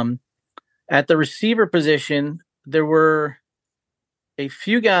 At the receiver position, there were a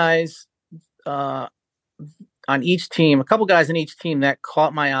few guys on each team, a couple guys on each team that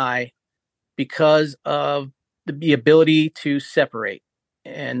caught my eye because of the ability to separate.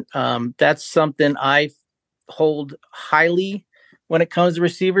 And that's something I hold highly when it comes to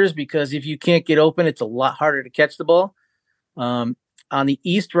receivers, because if you can't get open, it's a lot harder to catch the ball. On the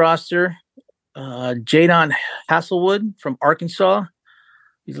East roster, Jadon Hasselwood from Arkansas,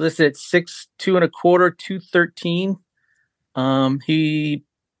 he's listed at 6'2 1/4", 213. He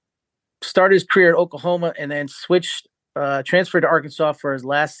started his career at Oklahoma and then transferred to Arkansas for his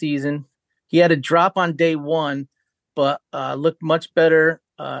last season. He had a drop on day one, but looked much better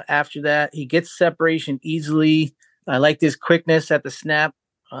after that. He gets separation easily. I liked his quickness at the snap.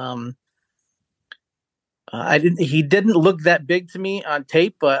 He didn't look that big to me on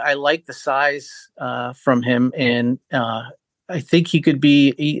tape, but I like the size from him, and I think he could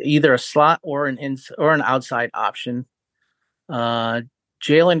be either a slot or an outside option.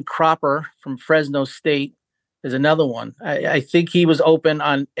 Jalen Cropper from Fresno State is another one. I think he was open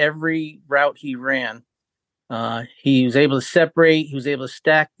on every route he ran. He was able to separate. He was able to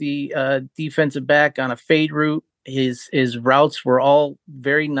stack the defensive back on a fade route. His routes were all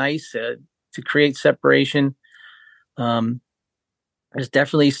very nice to create separation. There's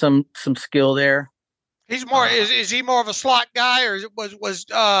definitely some skill there. He's more. Is he more of a slot guy, or was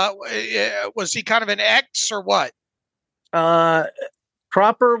he kind of an X, or what?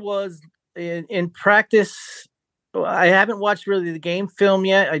 Cropper was in practice. I haven't watched really the game film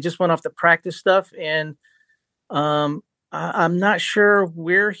yet. I just went off the practice stuff, and I'm not sure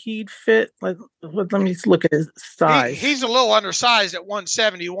where he'd fit. Let me look at his size. He's a little undersized at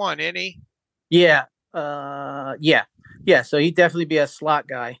 171, isn't he? Yeah. Yeah. So he'd definitely be a slot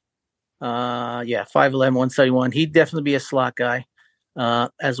guy. 5'11", 171. He'd definitely be a slot guy.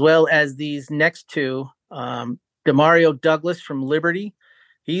 As well as these next two, Demario Douglas from Liberty.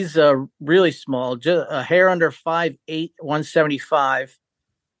 He's really small, just a hair under 5'8", 175.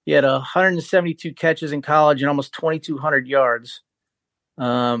 He had 172 catches in college and almost 2,200 yards.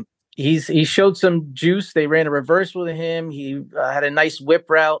 He showed some juice. They ran a reverse with him. He had a nice whip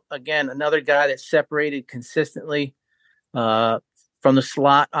route. Again, another guy that separated consistently from the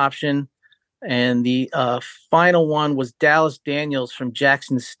slot option. And the final one was Dallas Daniels from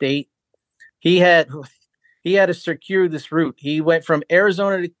Jackson State. He had a circuitous route. He went from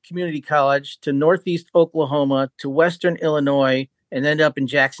Arizona Community College to Northeast Oklahoma to Western Illinois and ended up in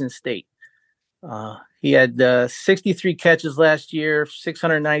Jackson State. He had 63 catches last year,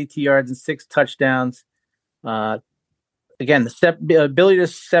 692 yards, and 6 touchdowns. Again, the ability to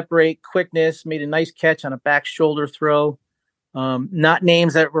separate, quickness, made a nice catch on a back shoulder throw. Not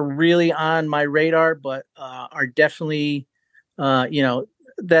names that were really on my radar, but are definitely,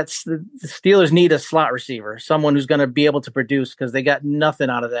 that's the Steelers need a slot receiver, someone who's going to be able to produce, because they got nothing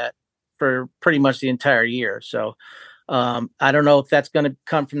out of that for pretty much the entire year. So I don't know if that's going to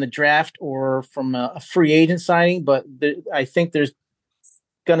come from the draft or from a free agent signing, but I think there's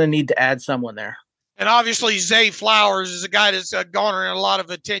going to need to add someone there. And obviously Zay Flowers is a guy that's garnering a lot of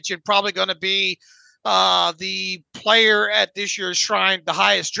attention, probably going to be the player at this year's Shrine, the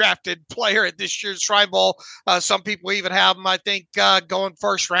highest drafted player at this year's Shrine Bowl. Some people even have him, I think, going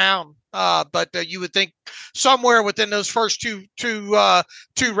first round. But you would think somewhere within those first two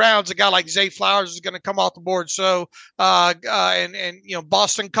rounds, a guy like Zay Flowers is going to come off the board. So,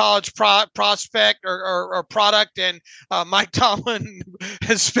 Boston College prospect or product, and Mike Tomlin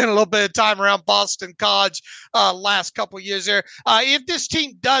has spent a little bit of time around Boston College last couple of years there. If this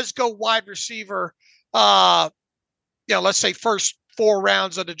team does go wide receiver, let's say first 4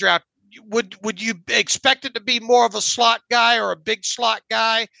 rounds of the draft, would you expect it to be more of a slot guy or a big slot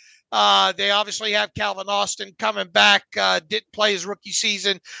guy? They obviously have Calvin Austin coming back, didn't play his rookie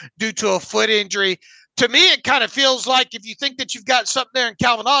season due to a foot injury. To me, it kind of feels like if you think that you've got something there in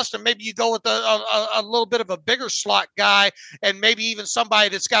Calvin Austin, maybe you go with a little bit of a bigger slot guy, and maybe even somebody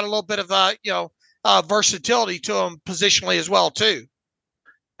that's got a little bit of versatility to him positionally as well too.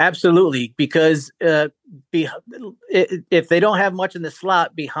 Absolutely, because if they don't have much in the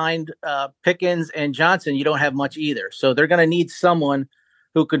slot behind Pickens and Johnson, you don't have much either. So they're going to need someone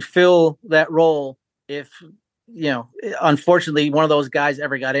who could fill that role if, unfortunately, one of those guys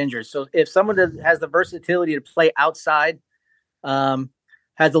ever got injured. So if someone that has the versatility to play outside, has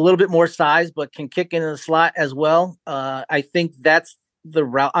a little bit more size, but can kick into the slot as well, I think that's the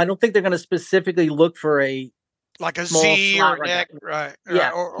route. I don't think they're going to specifically look for like a Z or Nick, right?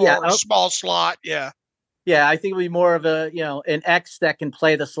 Yeah, or a small slot. Yeah. Yeah, I think it'll be more of an X that can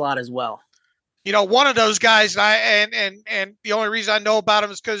play the slot as well. One of those guys, and the only reason I know about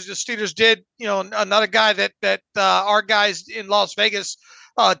him is because the Steelers did, another guy that our guys in Las Vegas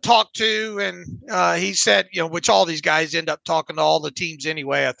talked to, and he said, which all these guys end up talking to all the teams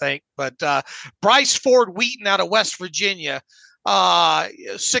anyway, I think. But Bryce Ford Wheaton out of West Virginia,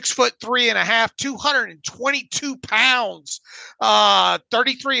 6'3.5", 222 pounds,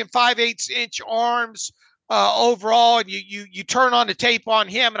 33 5/8 inch arms. Overall, and you turn on the tape on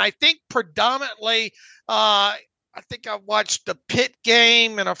him, and I think predominantly, I think I watched the Pitt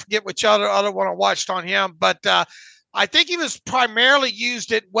game, and I forget which other one I watched on him, but I think he was primarily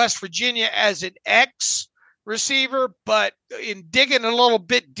used at West Virginia as an X receiver, but in digging a little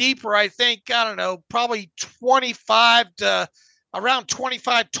bit deeper, I think, probably 25 to around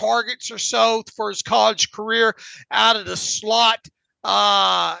 25 targets or so for his college career out of the slot.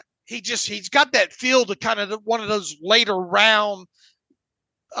 He's got that feel to kind of one of those later round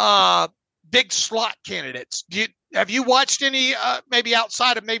big slot candidates. Have you watched any maybe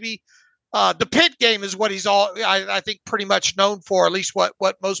outside of the Pitt game is what he's I think pretty much known for, at least what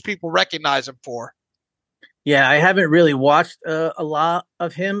most people recognize him for. Yeah, I haven't really watched a lot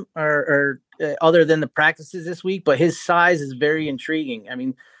of him or other than the practices this week, but his size is very intriguing. I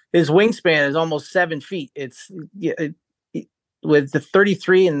mean, his wingspan is almost 7 feet. It's with the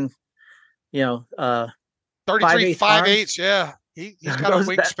 33 and 33 5/8. Yeah, he's got a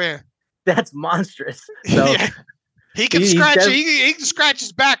wingspan. That's monstrous. So yeah. He can scratch. He can scratch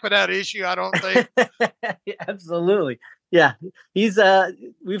his back without issue, I don't think. Absolutely. Yeah, he's.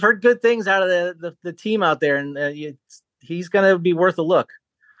 We've heard good things out of the team out there, and he's going to be worth a look.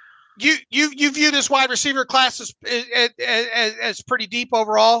 you view this wide receiver class as pretty deep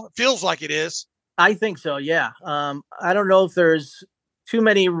overall? It feels like it is. I think so. Yeah. I don't know if there's too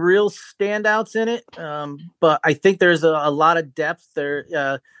many real standouts in it, but I think there's a lot of depth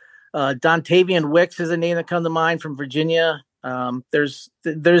there. Dontavian Wicks is a name that comes to mind from Virginia. There's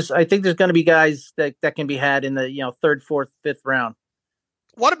I think there's going to be guys that can be had in the third, fourth, fifth round.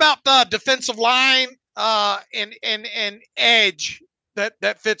 What about the defensive line and edge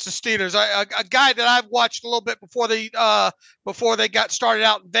that fits the Steelers? A guy that I've watched a little bit before they got started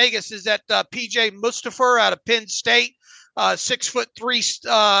out in Vegas is that PJ Mustipher out of Penn State, 6'3"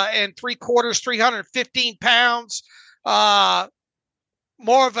 and 3/4, 315 pounds.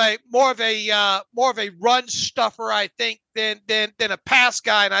 More of a run stuffer, I think, than a pass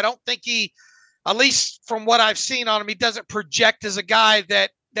guy. And I don't think he, at least from what I've seen on him, he doesn't project as a guy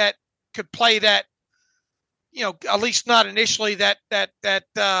that could play that, at least not initially, that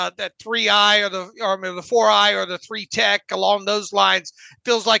 3-eye or the 4-eye or the 3 tech along those lines.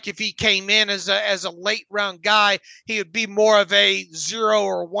 Feels like if he came in as a late round guy, he would be more of a 0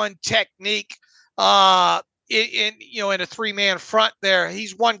 or 1 technique. In a 3-man front there.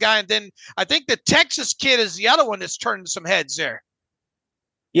 He's one guy. And then I think the Texas kid is the other one that's turning some heads there.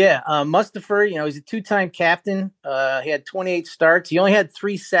 Yeah. Mustipher, he's a 2-time captain. He had 28 starts. He only had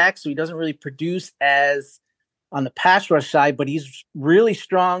 3 sacks, so he doesn't really produce as on the pass rush side, but he's really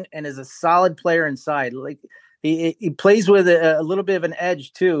strong and is a solid player inside. Like he plays with a little bit of an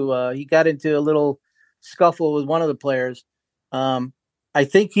edge too. He got into a little scuffle with one of the players. I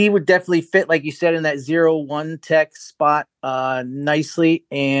think he would definitely fit, like you said, in that 0-1 tech spot nicely.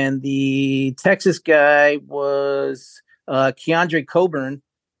 And the Texas guy was Keandre Coburn,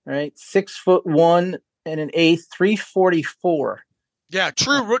 right? 6'1" and an 1/8, 344. Yeah,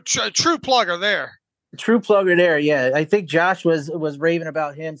 true plugger there. True plugger there, yeah. I think Josh was raving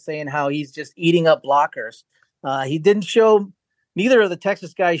about him, saying how he's just eating up blockers. He didn't show. Neither of the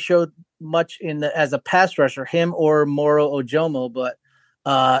Texas guys showed much as a pass rusher, him or Moro Ojomo, but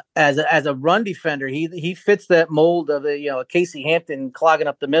as a run defender, he fits that mold of a Casey Hampton clogging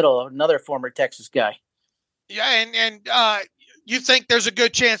up the middle, another former Texas guy. Yeah, and you think there's a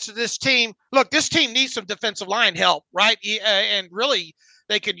good chance that this team needs some defensive line help, right? And really,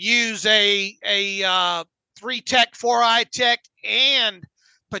 they could use a 3 tech, 4-eye tech, and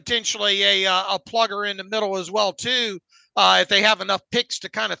potentially a plugger in the middle as well too. If they have enough picks to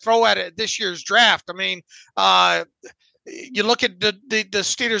kind of throw at it this year's draft. I mean, you look at the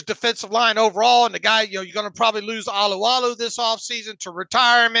Steelers defensive line overall, and the guy, you're going to probably lose Alualu this offseason to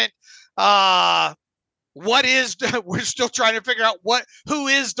retirement. We're still trying to figure out who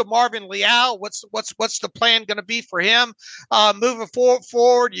is DeMarvin Leal? What's the plan going to be for him moving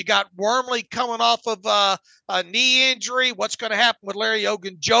forward? You got Wormley coming off of a knee injury. What's going to happen with Larry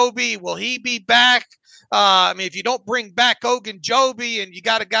Ogunjobi? Will he be back? If you don't bring back Ogunjobi and you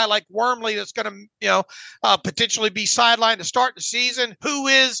got a guy like Wormley that's going to, potentially be sidelined to start the season, who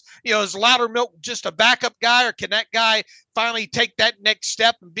is Loudermilk just a backup guy, or can that guy finally take that next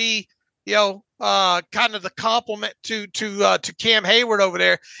step and be, kind of the complement to Cam Hayward over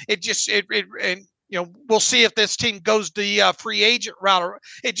there? We'll see if this team goes the free agent route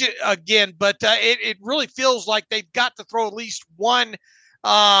it really feels like they've got to throw at least one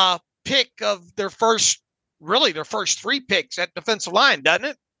pick of their first 3 picks at defensive line, doesn't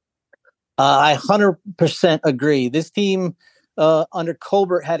it? I 100% agree. This team under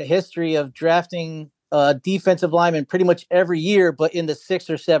Colbert had a history of drafting defensive linemen pretty much every year, but in the 6th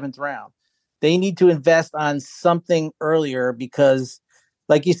or 7th round. They need to invest on something earlier because,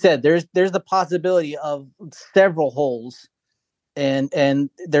 like you said, there's the possibility of several holes, and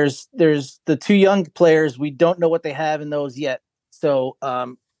there's the 2 young players. We don't know what they have in those yet, so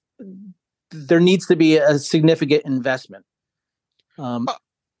there needs to be a significant investment. One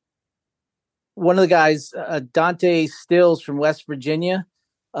of the guys, Dante Stills from West Virginia,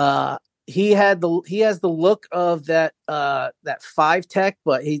 he has the look of that 5 tech,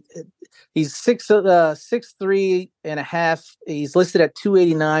 but he's 6'3" and a half. He's listed at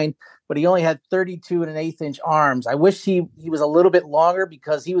 289, but he only had 32 and an 1/8 inch arms. I wish he was a little bit longer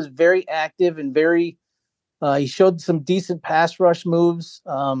because he was very active and he showed some decent pass rush moves.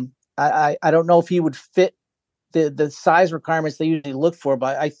 I don't know if he would fit the size requirements they usually look for,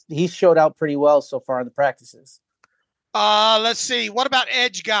 but he showed out pretty well so far in the practices. Let's see. What about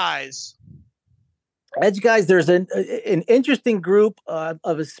edge guys? Edge guys, there's an interesting group of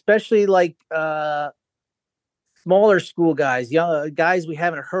especially like smaller school guys, young guys we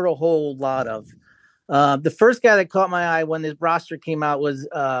haven't heard a whole lot of. The first guy that caught my eye when this roster came out was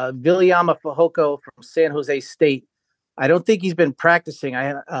Viliama Fehoko from San Jose State. I don't think he's been practicing.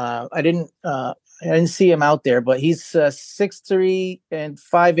 I didn't see him out there, but he's 6'3" and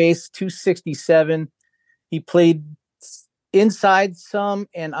 5'8", 267. He played inside some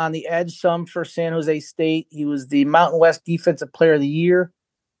and on the edge some for San Jose State. He was the Mountain West Defensive Player of the Year.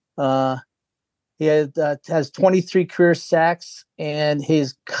 He has 23 career sacks, and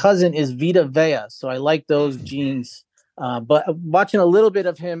his cousin is Vita Vea. So I like those genes. But watching a little bit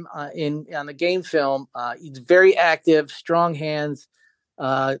of him on the game film, he's very active, strong hands,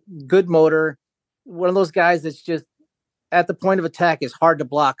 good motor. One of those guys that's just at the point of attack is hard to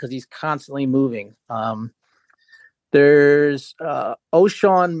block because he's constantly moving. There's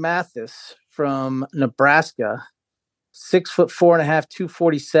O'Shawn Mathis from Nebraska, 6'4.5",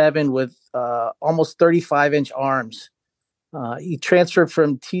 247 with almost 35-inch arms. He transferred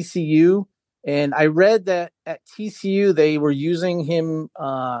from TCU, and I read that at TCU they were using him,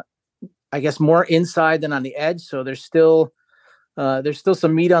 I guess, more inside than on the edge. So there's still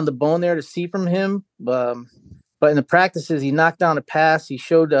some meat on the bone there to see from him. But in the practices, he knocked down a pass. He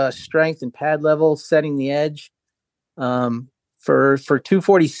showed strength and pad level, setting the edge. For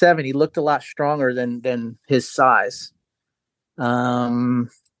 247, he looked a lot stronger than his size.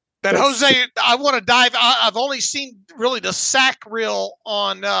 That Jose, I want to dive. I've only seen really the sack reel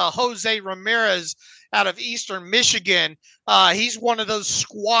on Jose Ramirez out of Eastern Michigan. He's one of those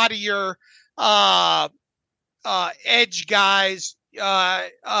squattier edge guys,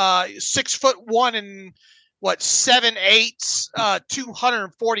 6'1" and 7'8",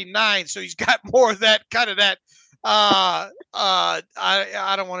 249. So he's got more of that kind of that. I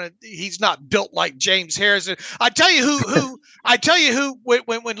don't want to. He's not built like James Harrison. I tell you who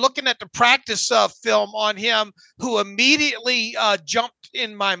when looking at the practice film on him, who immediately jumped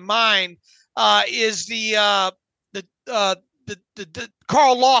in my mind is the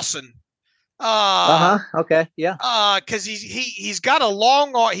Carl Lawson. Okay. Yeah. Because he's got a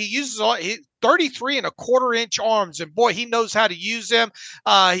long arm. He uses 33 and a quarter inch arms, and boy, he knows how to use them.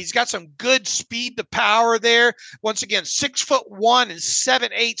 He's got some good speed to power there. Once again, 6'1" and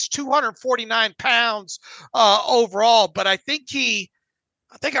 7'8", 249 pounds overall. But I think I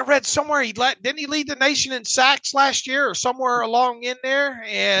read somewhere didn't he lead the nation in sacks last year or somewhere along in there?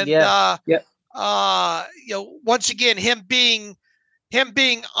 And once again, him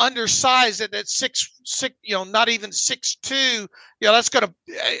being undersized at 6'6", not even 6'2", that's going to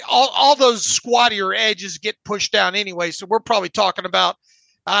all those squattier edges get pushed down anyway. So we're probably talking about,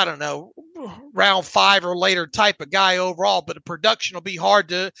 I don't know, round 5 or later type of guy overall. But the production will be hard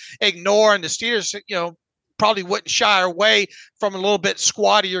to ignore, and the Steelers, probably wouldn't shy away from a little bit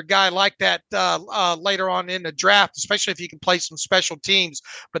squattier guy like that later on in the draft, especially if he can play some special teams.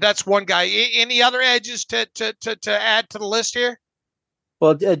 But that's one guy. Any other edges to add to the list here?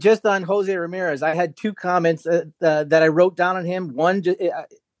 Well, just on Jose Ramirez, I had 2 comments that I wrote down on him. One,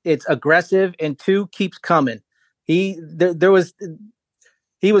 it's aggressive, and 2, keeps coming. There was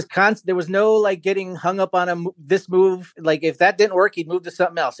constant. There was no like getting hung up on this move. Like if that didn't work, he'd move to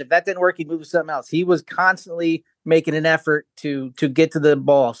something else. If that didn't work, he'd move to something else. He was constantly making an effort to get to the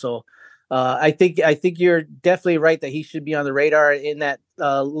ball. So I think you're definitely right that he should be on the radar in that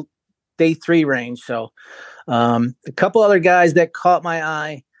day 3 range. So. A couple other guys that caught my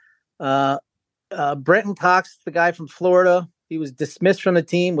eye. Brenton Cox, the guy from Florida, he was dismissed from the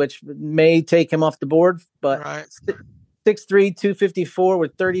team, which may take him off the board, but 6'3", 254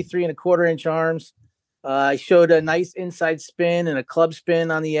 with 33 and a quarter inch arms. He showed a nice inside spin and a club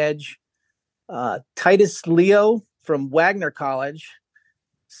spin on the edge. Titus Leo from Wagner College,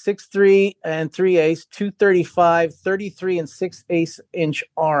 6'3" and 3/8", 235, 33 and 6/8 inch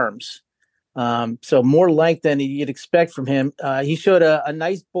arms. So more length than you'd expect from him. He showed a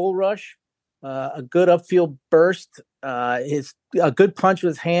nice bull rush, a good upfield burst, a good punch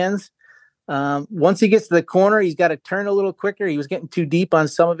with his hands. Once he gets to the corner, he's got to turn a little quicker. He was getting too deep on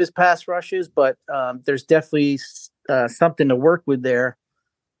some of his pass rushes, but there's definitely something to work with there.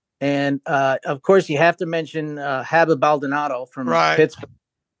 And of course, you have to mention Habib Baldonado from Pittsburgh.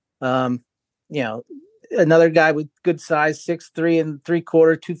 Another guy with good size, 6'3" and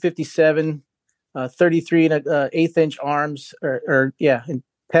 3/4", 257, 33 and 1/8 inch arms, and 10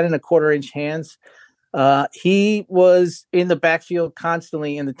 and 1/4 inch hands. He was in the backfield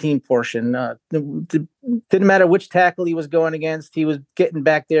constantly in the team portion. Didn't matter which tackle he was going against, he was getting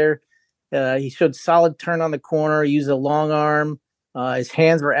back there. He showed solid turn on the corner. He used a long arm. His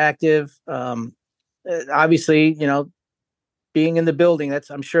hands were active. Obviously, being in the building,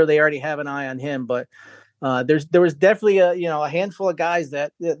 I'm sure they already have an eye on him, but there was definitely a handful of guys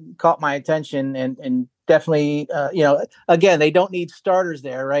that caught my attention, and definitely again, they don't need starters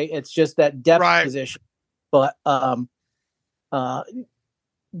there, right? It's just that depth position. But uh,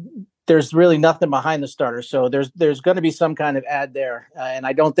 there's really nothing behind the starter. So there's going to be some kind of ad there, and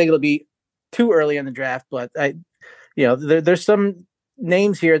I don't think it'll be too early in the draft. But there's some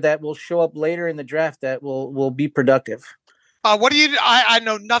names here that will show up later in the draft that will be productive. What do you? I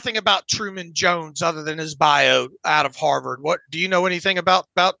know nothing about Truman Jones other than his bio out of Harvard. What do you know anything about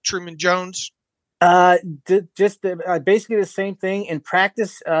Truman Jones? Basically the same thing in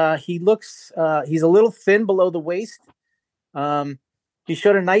practice. He looks he's a little thin below the waist. He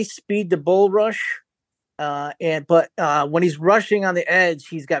showed a nice speed to bull rush, but when he's rushing on the edge,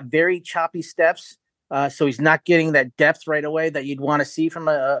 he's got very choppy steps. So he's not getting that depth right away that you'd want to see from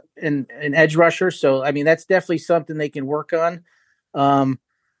an edge rusher. So, I mean, that's definitely something they can work on.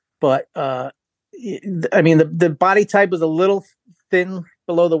 But I mean, the body type is a little thin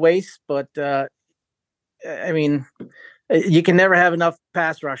below the waist, but I mean, you can never have enough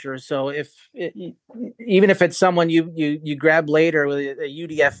pass rushers. So even if it's someone you grab later with a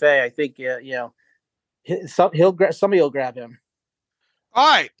UDFA, I think, somebody will grab him. All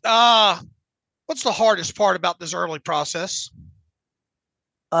right. What's the hardest part about this early process?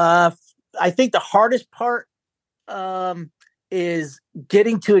 I think the hardest part is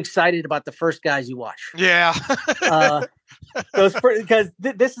getting too excited about the first guys you watch. Yeah. Because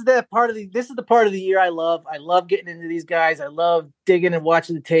this is the part of the year I love. I love getting into these guys. I love digging and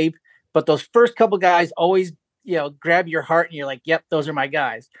watching the tape. But those first couple guys always, grab your heart and you're like, yep, those are my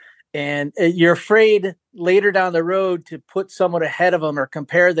guys. And you're afraid later down the road to put someone ahead of them or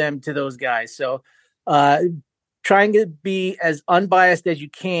compare them to those guys. So trying to be as unbiased as you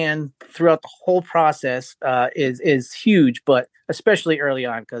can throughout the whole process is huge, but especially early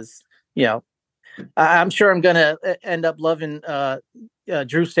on because, I'm sure I'm going to end up loving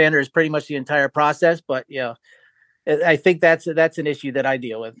Drew Sanders pretty much the entire process. But, I think that's an issue that I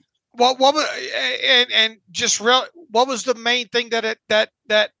deal with. What was the main thing that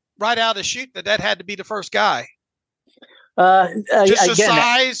right out of the chute that had to be the first guy? Just the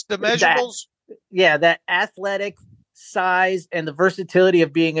size, the measurables. That athletic size and the versatility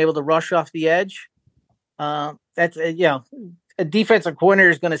of being able to rush off the edge. That's a defensive coordinator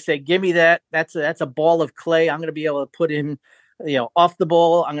is going to say, "Give me that. That's a ball of clay. I'm going to be able to put him, off the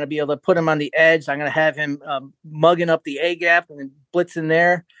ball. I'm going to be able to put him on the edge. I'm going to have him mugging up the A gap and blitzing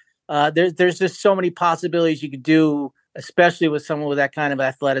there." There's just so many possibilities you could do, especially with someone with that kind of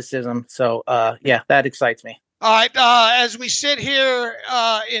athleticism. So, that excites me. All right. As we sit here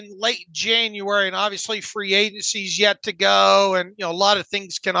in late January, and obviously free agency's yet to go, and a lot of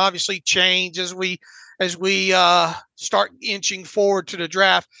things can obviously change as we start inching forward to the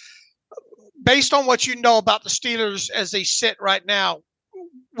draft. Based on what you know about the Steelers as they sit right now,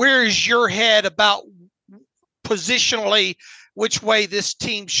 where is your head about positionally which way this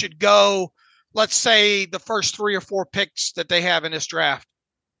team should go? Let's say the first 3 or 4 picks that they have in this draft.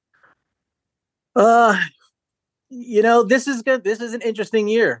 This is good. This is an interesting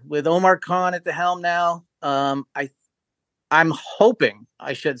year with Omar Khan at the helm now. I'm hoping,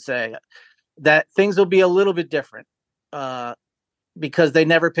 I should say, that things will be a little bit different because they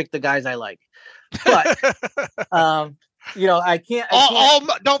never pick the guys I like. But I can't.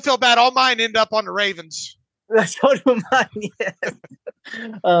 Don't feel bad. All mine end up on the Ravens. So do mine. Yes.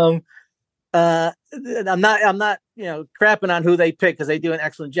 I'm not crapping on who they pick because they do an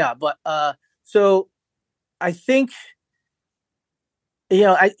excellent job. But so I think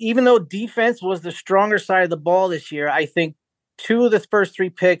even though defense was the stronger side of the ball this year, I think 2 of the first 3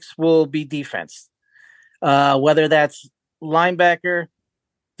 picks will be defense, whether that's linebacker,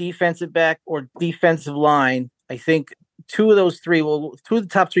 defensive back, or defensive line. I think 2 of the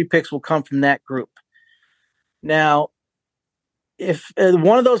top 3 picks will come from that group. Now, if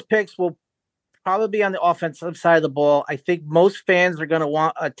one of those picks will probably be on the offensive side of the ball, I think most fans are going to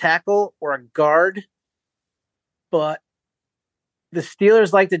want a tackle or a guard, but the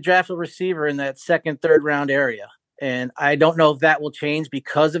Steelers like to draft a receiver in that 2nd, 3rd round area. And I don't know if that will change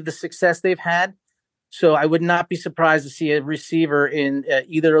because of the success they've had. So I would not be surprised to see a receiver in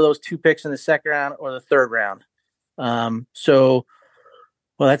either of those 2 picks in the 2nd round or the 3rd round.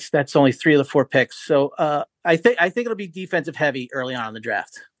 That's only 3 of the 4 picks. So I think it'll be defensive heavy early on in the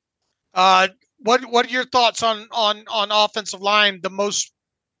draft. What are your thoughts on offensive line? The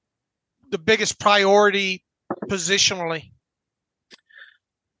biggest priority positionally?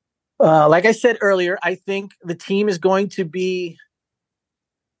 Like I said earlier, I think the team is going to be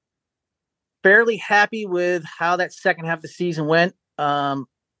fairly happy with how that second half of the season went.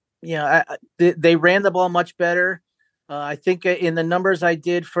 They ran the ball much better. I think in the numbers I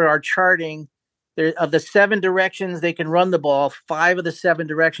did for our charting, of the 7 directions they can run the ball, 5 of the 7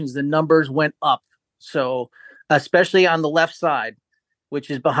 directions, the numbers went up. So especially on the left side, which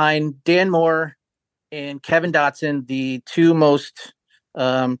is behind Dan Moore and Kevin Dotson, the two most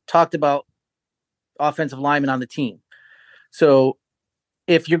talked about offensive linemen on the team. So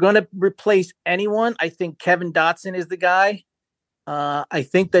if you're going to replace anyone, I think Kevin Dotson is the guy. I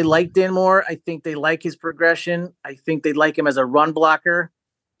think they like Dan Moore. I think they like his progression. I think they like him as a run blocker.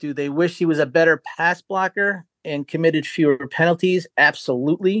 Do they wish he was a better pass blocker and committed fewer penalties?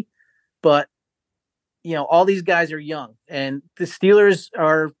 Absolutely. But, you know, all these guys are young, and the Steelers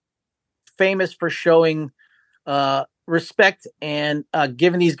are famous for showing respect and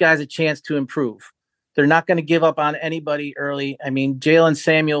giving these guys a chance to improve. They're not going to give up on anybody early. I mean, Jalen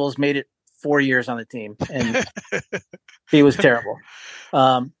Samuels made it 4 years on the team, and he was terrible.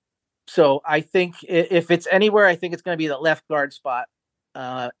 So I think if it's anywhere, I think it's going to be the left guard spot.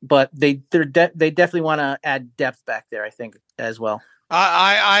 But they definitely want to add depth back there, I think, as well.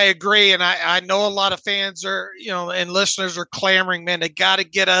 I agree, and I know a lot of fans are, you know, and listeners are clamoring, man, they got to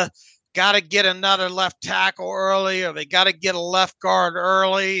get another left tackle early, or they got to get a left guard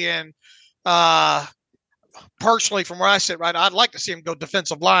early. And personally, from where I sit, right, I'd like to see him go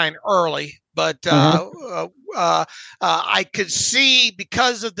defensive line early, but I could see,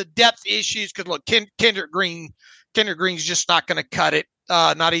 because of the depth issues, because look, Kendrick Green's just not going to cut it.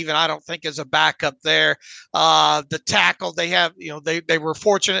 Not even, I don't think, as a backup there. The tackle they have, you know, they were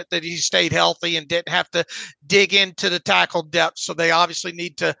fortunate that he stayed healthy and didn't have to dig into the tackle depth. So they obviously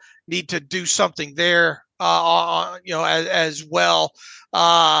need to do something there, you know, as well.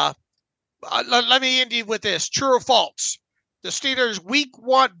 Let me end you with this: true or false? The Steelers week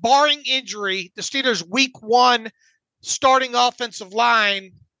 1, barring injury, the Steelers week 1 starting offensive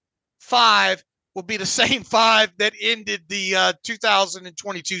line 5 will be the same 5 that ended the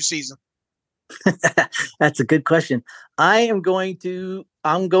 2022 season. That's a good question. I'm going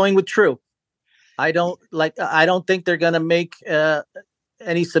with true. I don't think they're going to make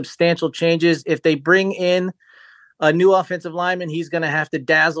any substantial changes. If they bring in a new offensive lineman, he's going to have to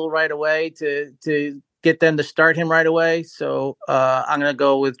dazzle right away to get them to start him right away. So I'm going to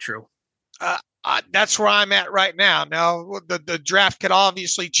go with true. That's where I'm at right now. Now the draft could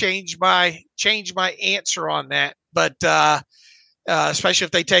obviously change my answer on that, but especially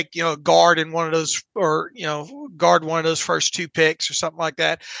if they take, you know, guard in one of those, or, you know, guard one of those first 2 picks or something like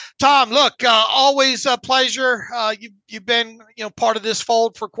that. Tom, look, always a pleasure. You've been, you know, part of this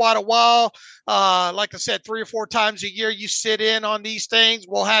fold for quite a while. Like I said, 3 or 4 times a year you sit in on these things.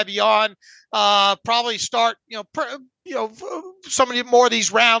 We'll have you on. Probably start, some of the more of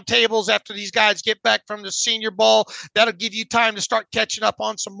these round tables after these guys get back from the Senior Bowl. That'll give you time to start catching up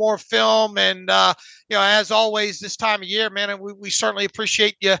on some more film. And, as always, this time of year, man, we certainly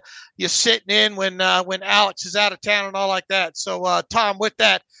appreciate you sitting in when Alex is out of town and all like that. So, Tom, with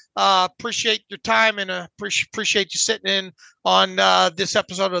that, appreciate your time, and appreciate you sitting in on this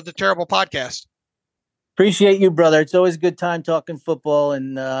episode of the Terrible Podcast. Appreciate you, brother. It's always a good time talking football,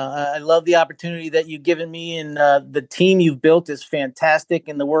 and I love the opportunity that you've given me, and the team you've built is fantastic,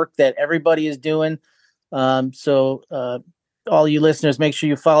 and the work that everybody is doing. So all you listeners, make sure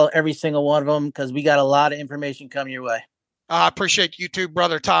you follow every single one of them, because we got a lot of information coming your way. I appreciate you too,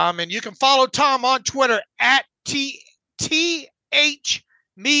 brother Tom. And you can follow Tom on Twitter at THMead3.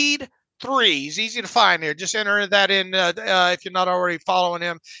 He's easy to find there. Just enter that in if you're not already following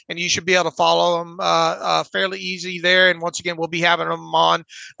him, and you should be able to follow him fairly easy there. And once again, we'll be having him on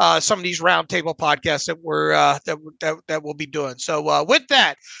some of these roundtable podcasts that we're that we'll be doing. So with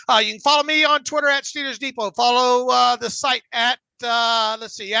that, you can follow me on Twitter at Steelers Depot. Follow the site at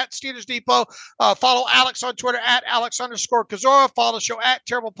Steelers Depot. Follow Alex on Twitter at Alex_Kozora. Follow the show at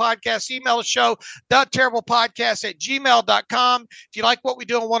Terrible Podcast. Email the show, theterriblepodcast@gmail.com. If you like what we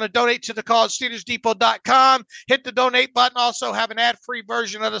do and want to donate to the cause, SteelersDepot.com. Hit the donate button. Also have an ad-free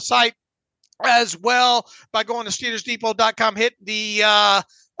version of the site as well by going to SteelersDepot.com. Hit the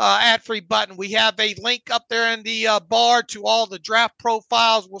ad-free button. We have a link up there in the bar to all the draft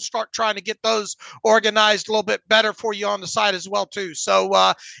profiles. We'll start trying to get those organized a little bit better for you on the site as well too.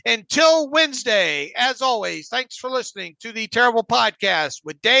 So until Wednesday, as always, thanks for listening to the Terrible Podcast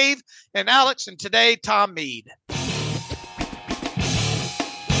with Dave and Alex, and today Tom Mead.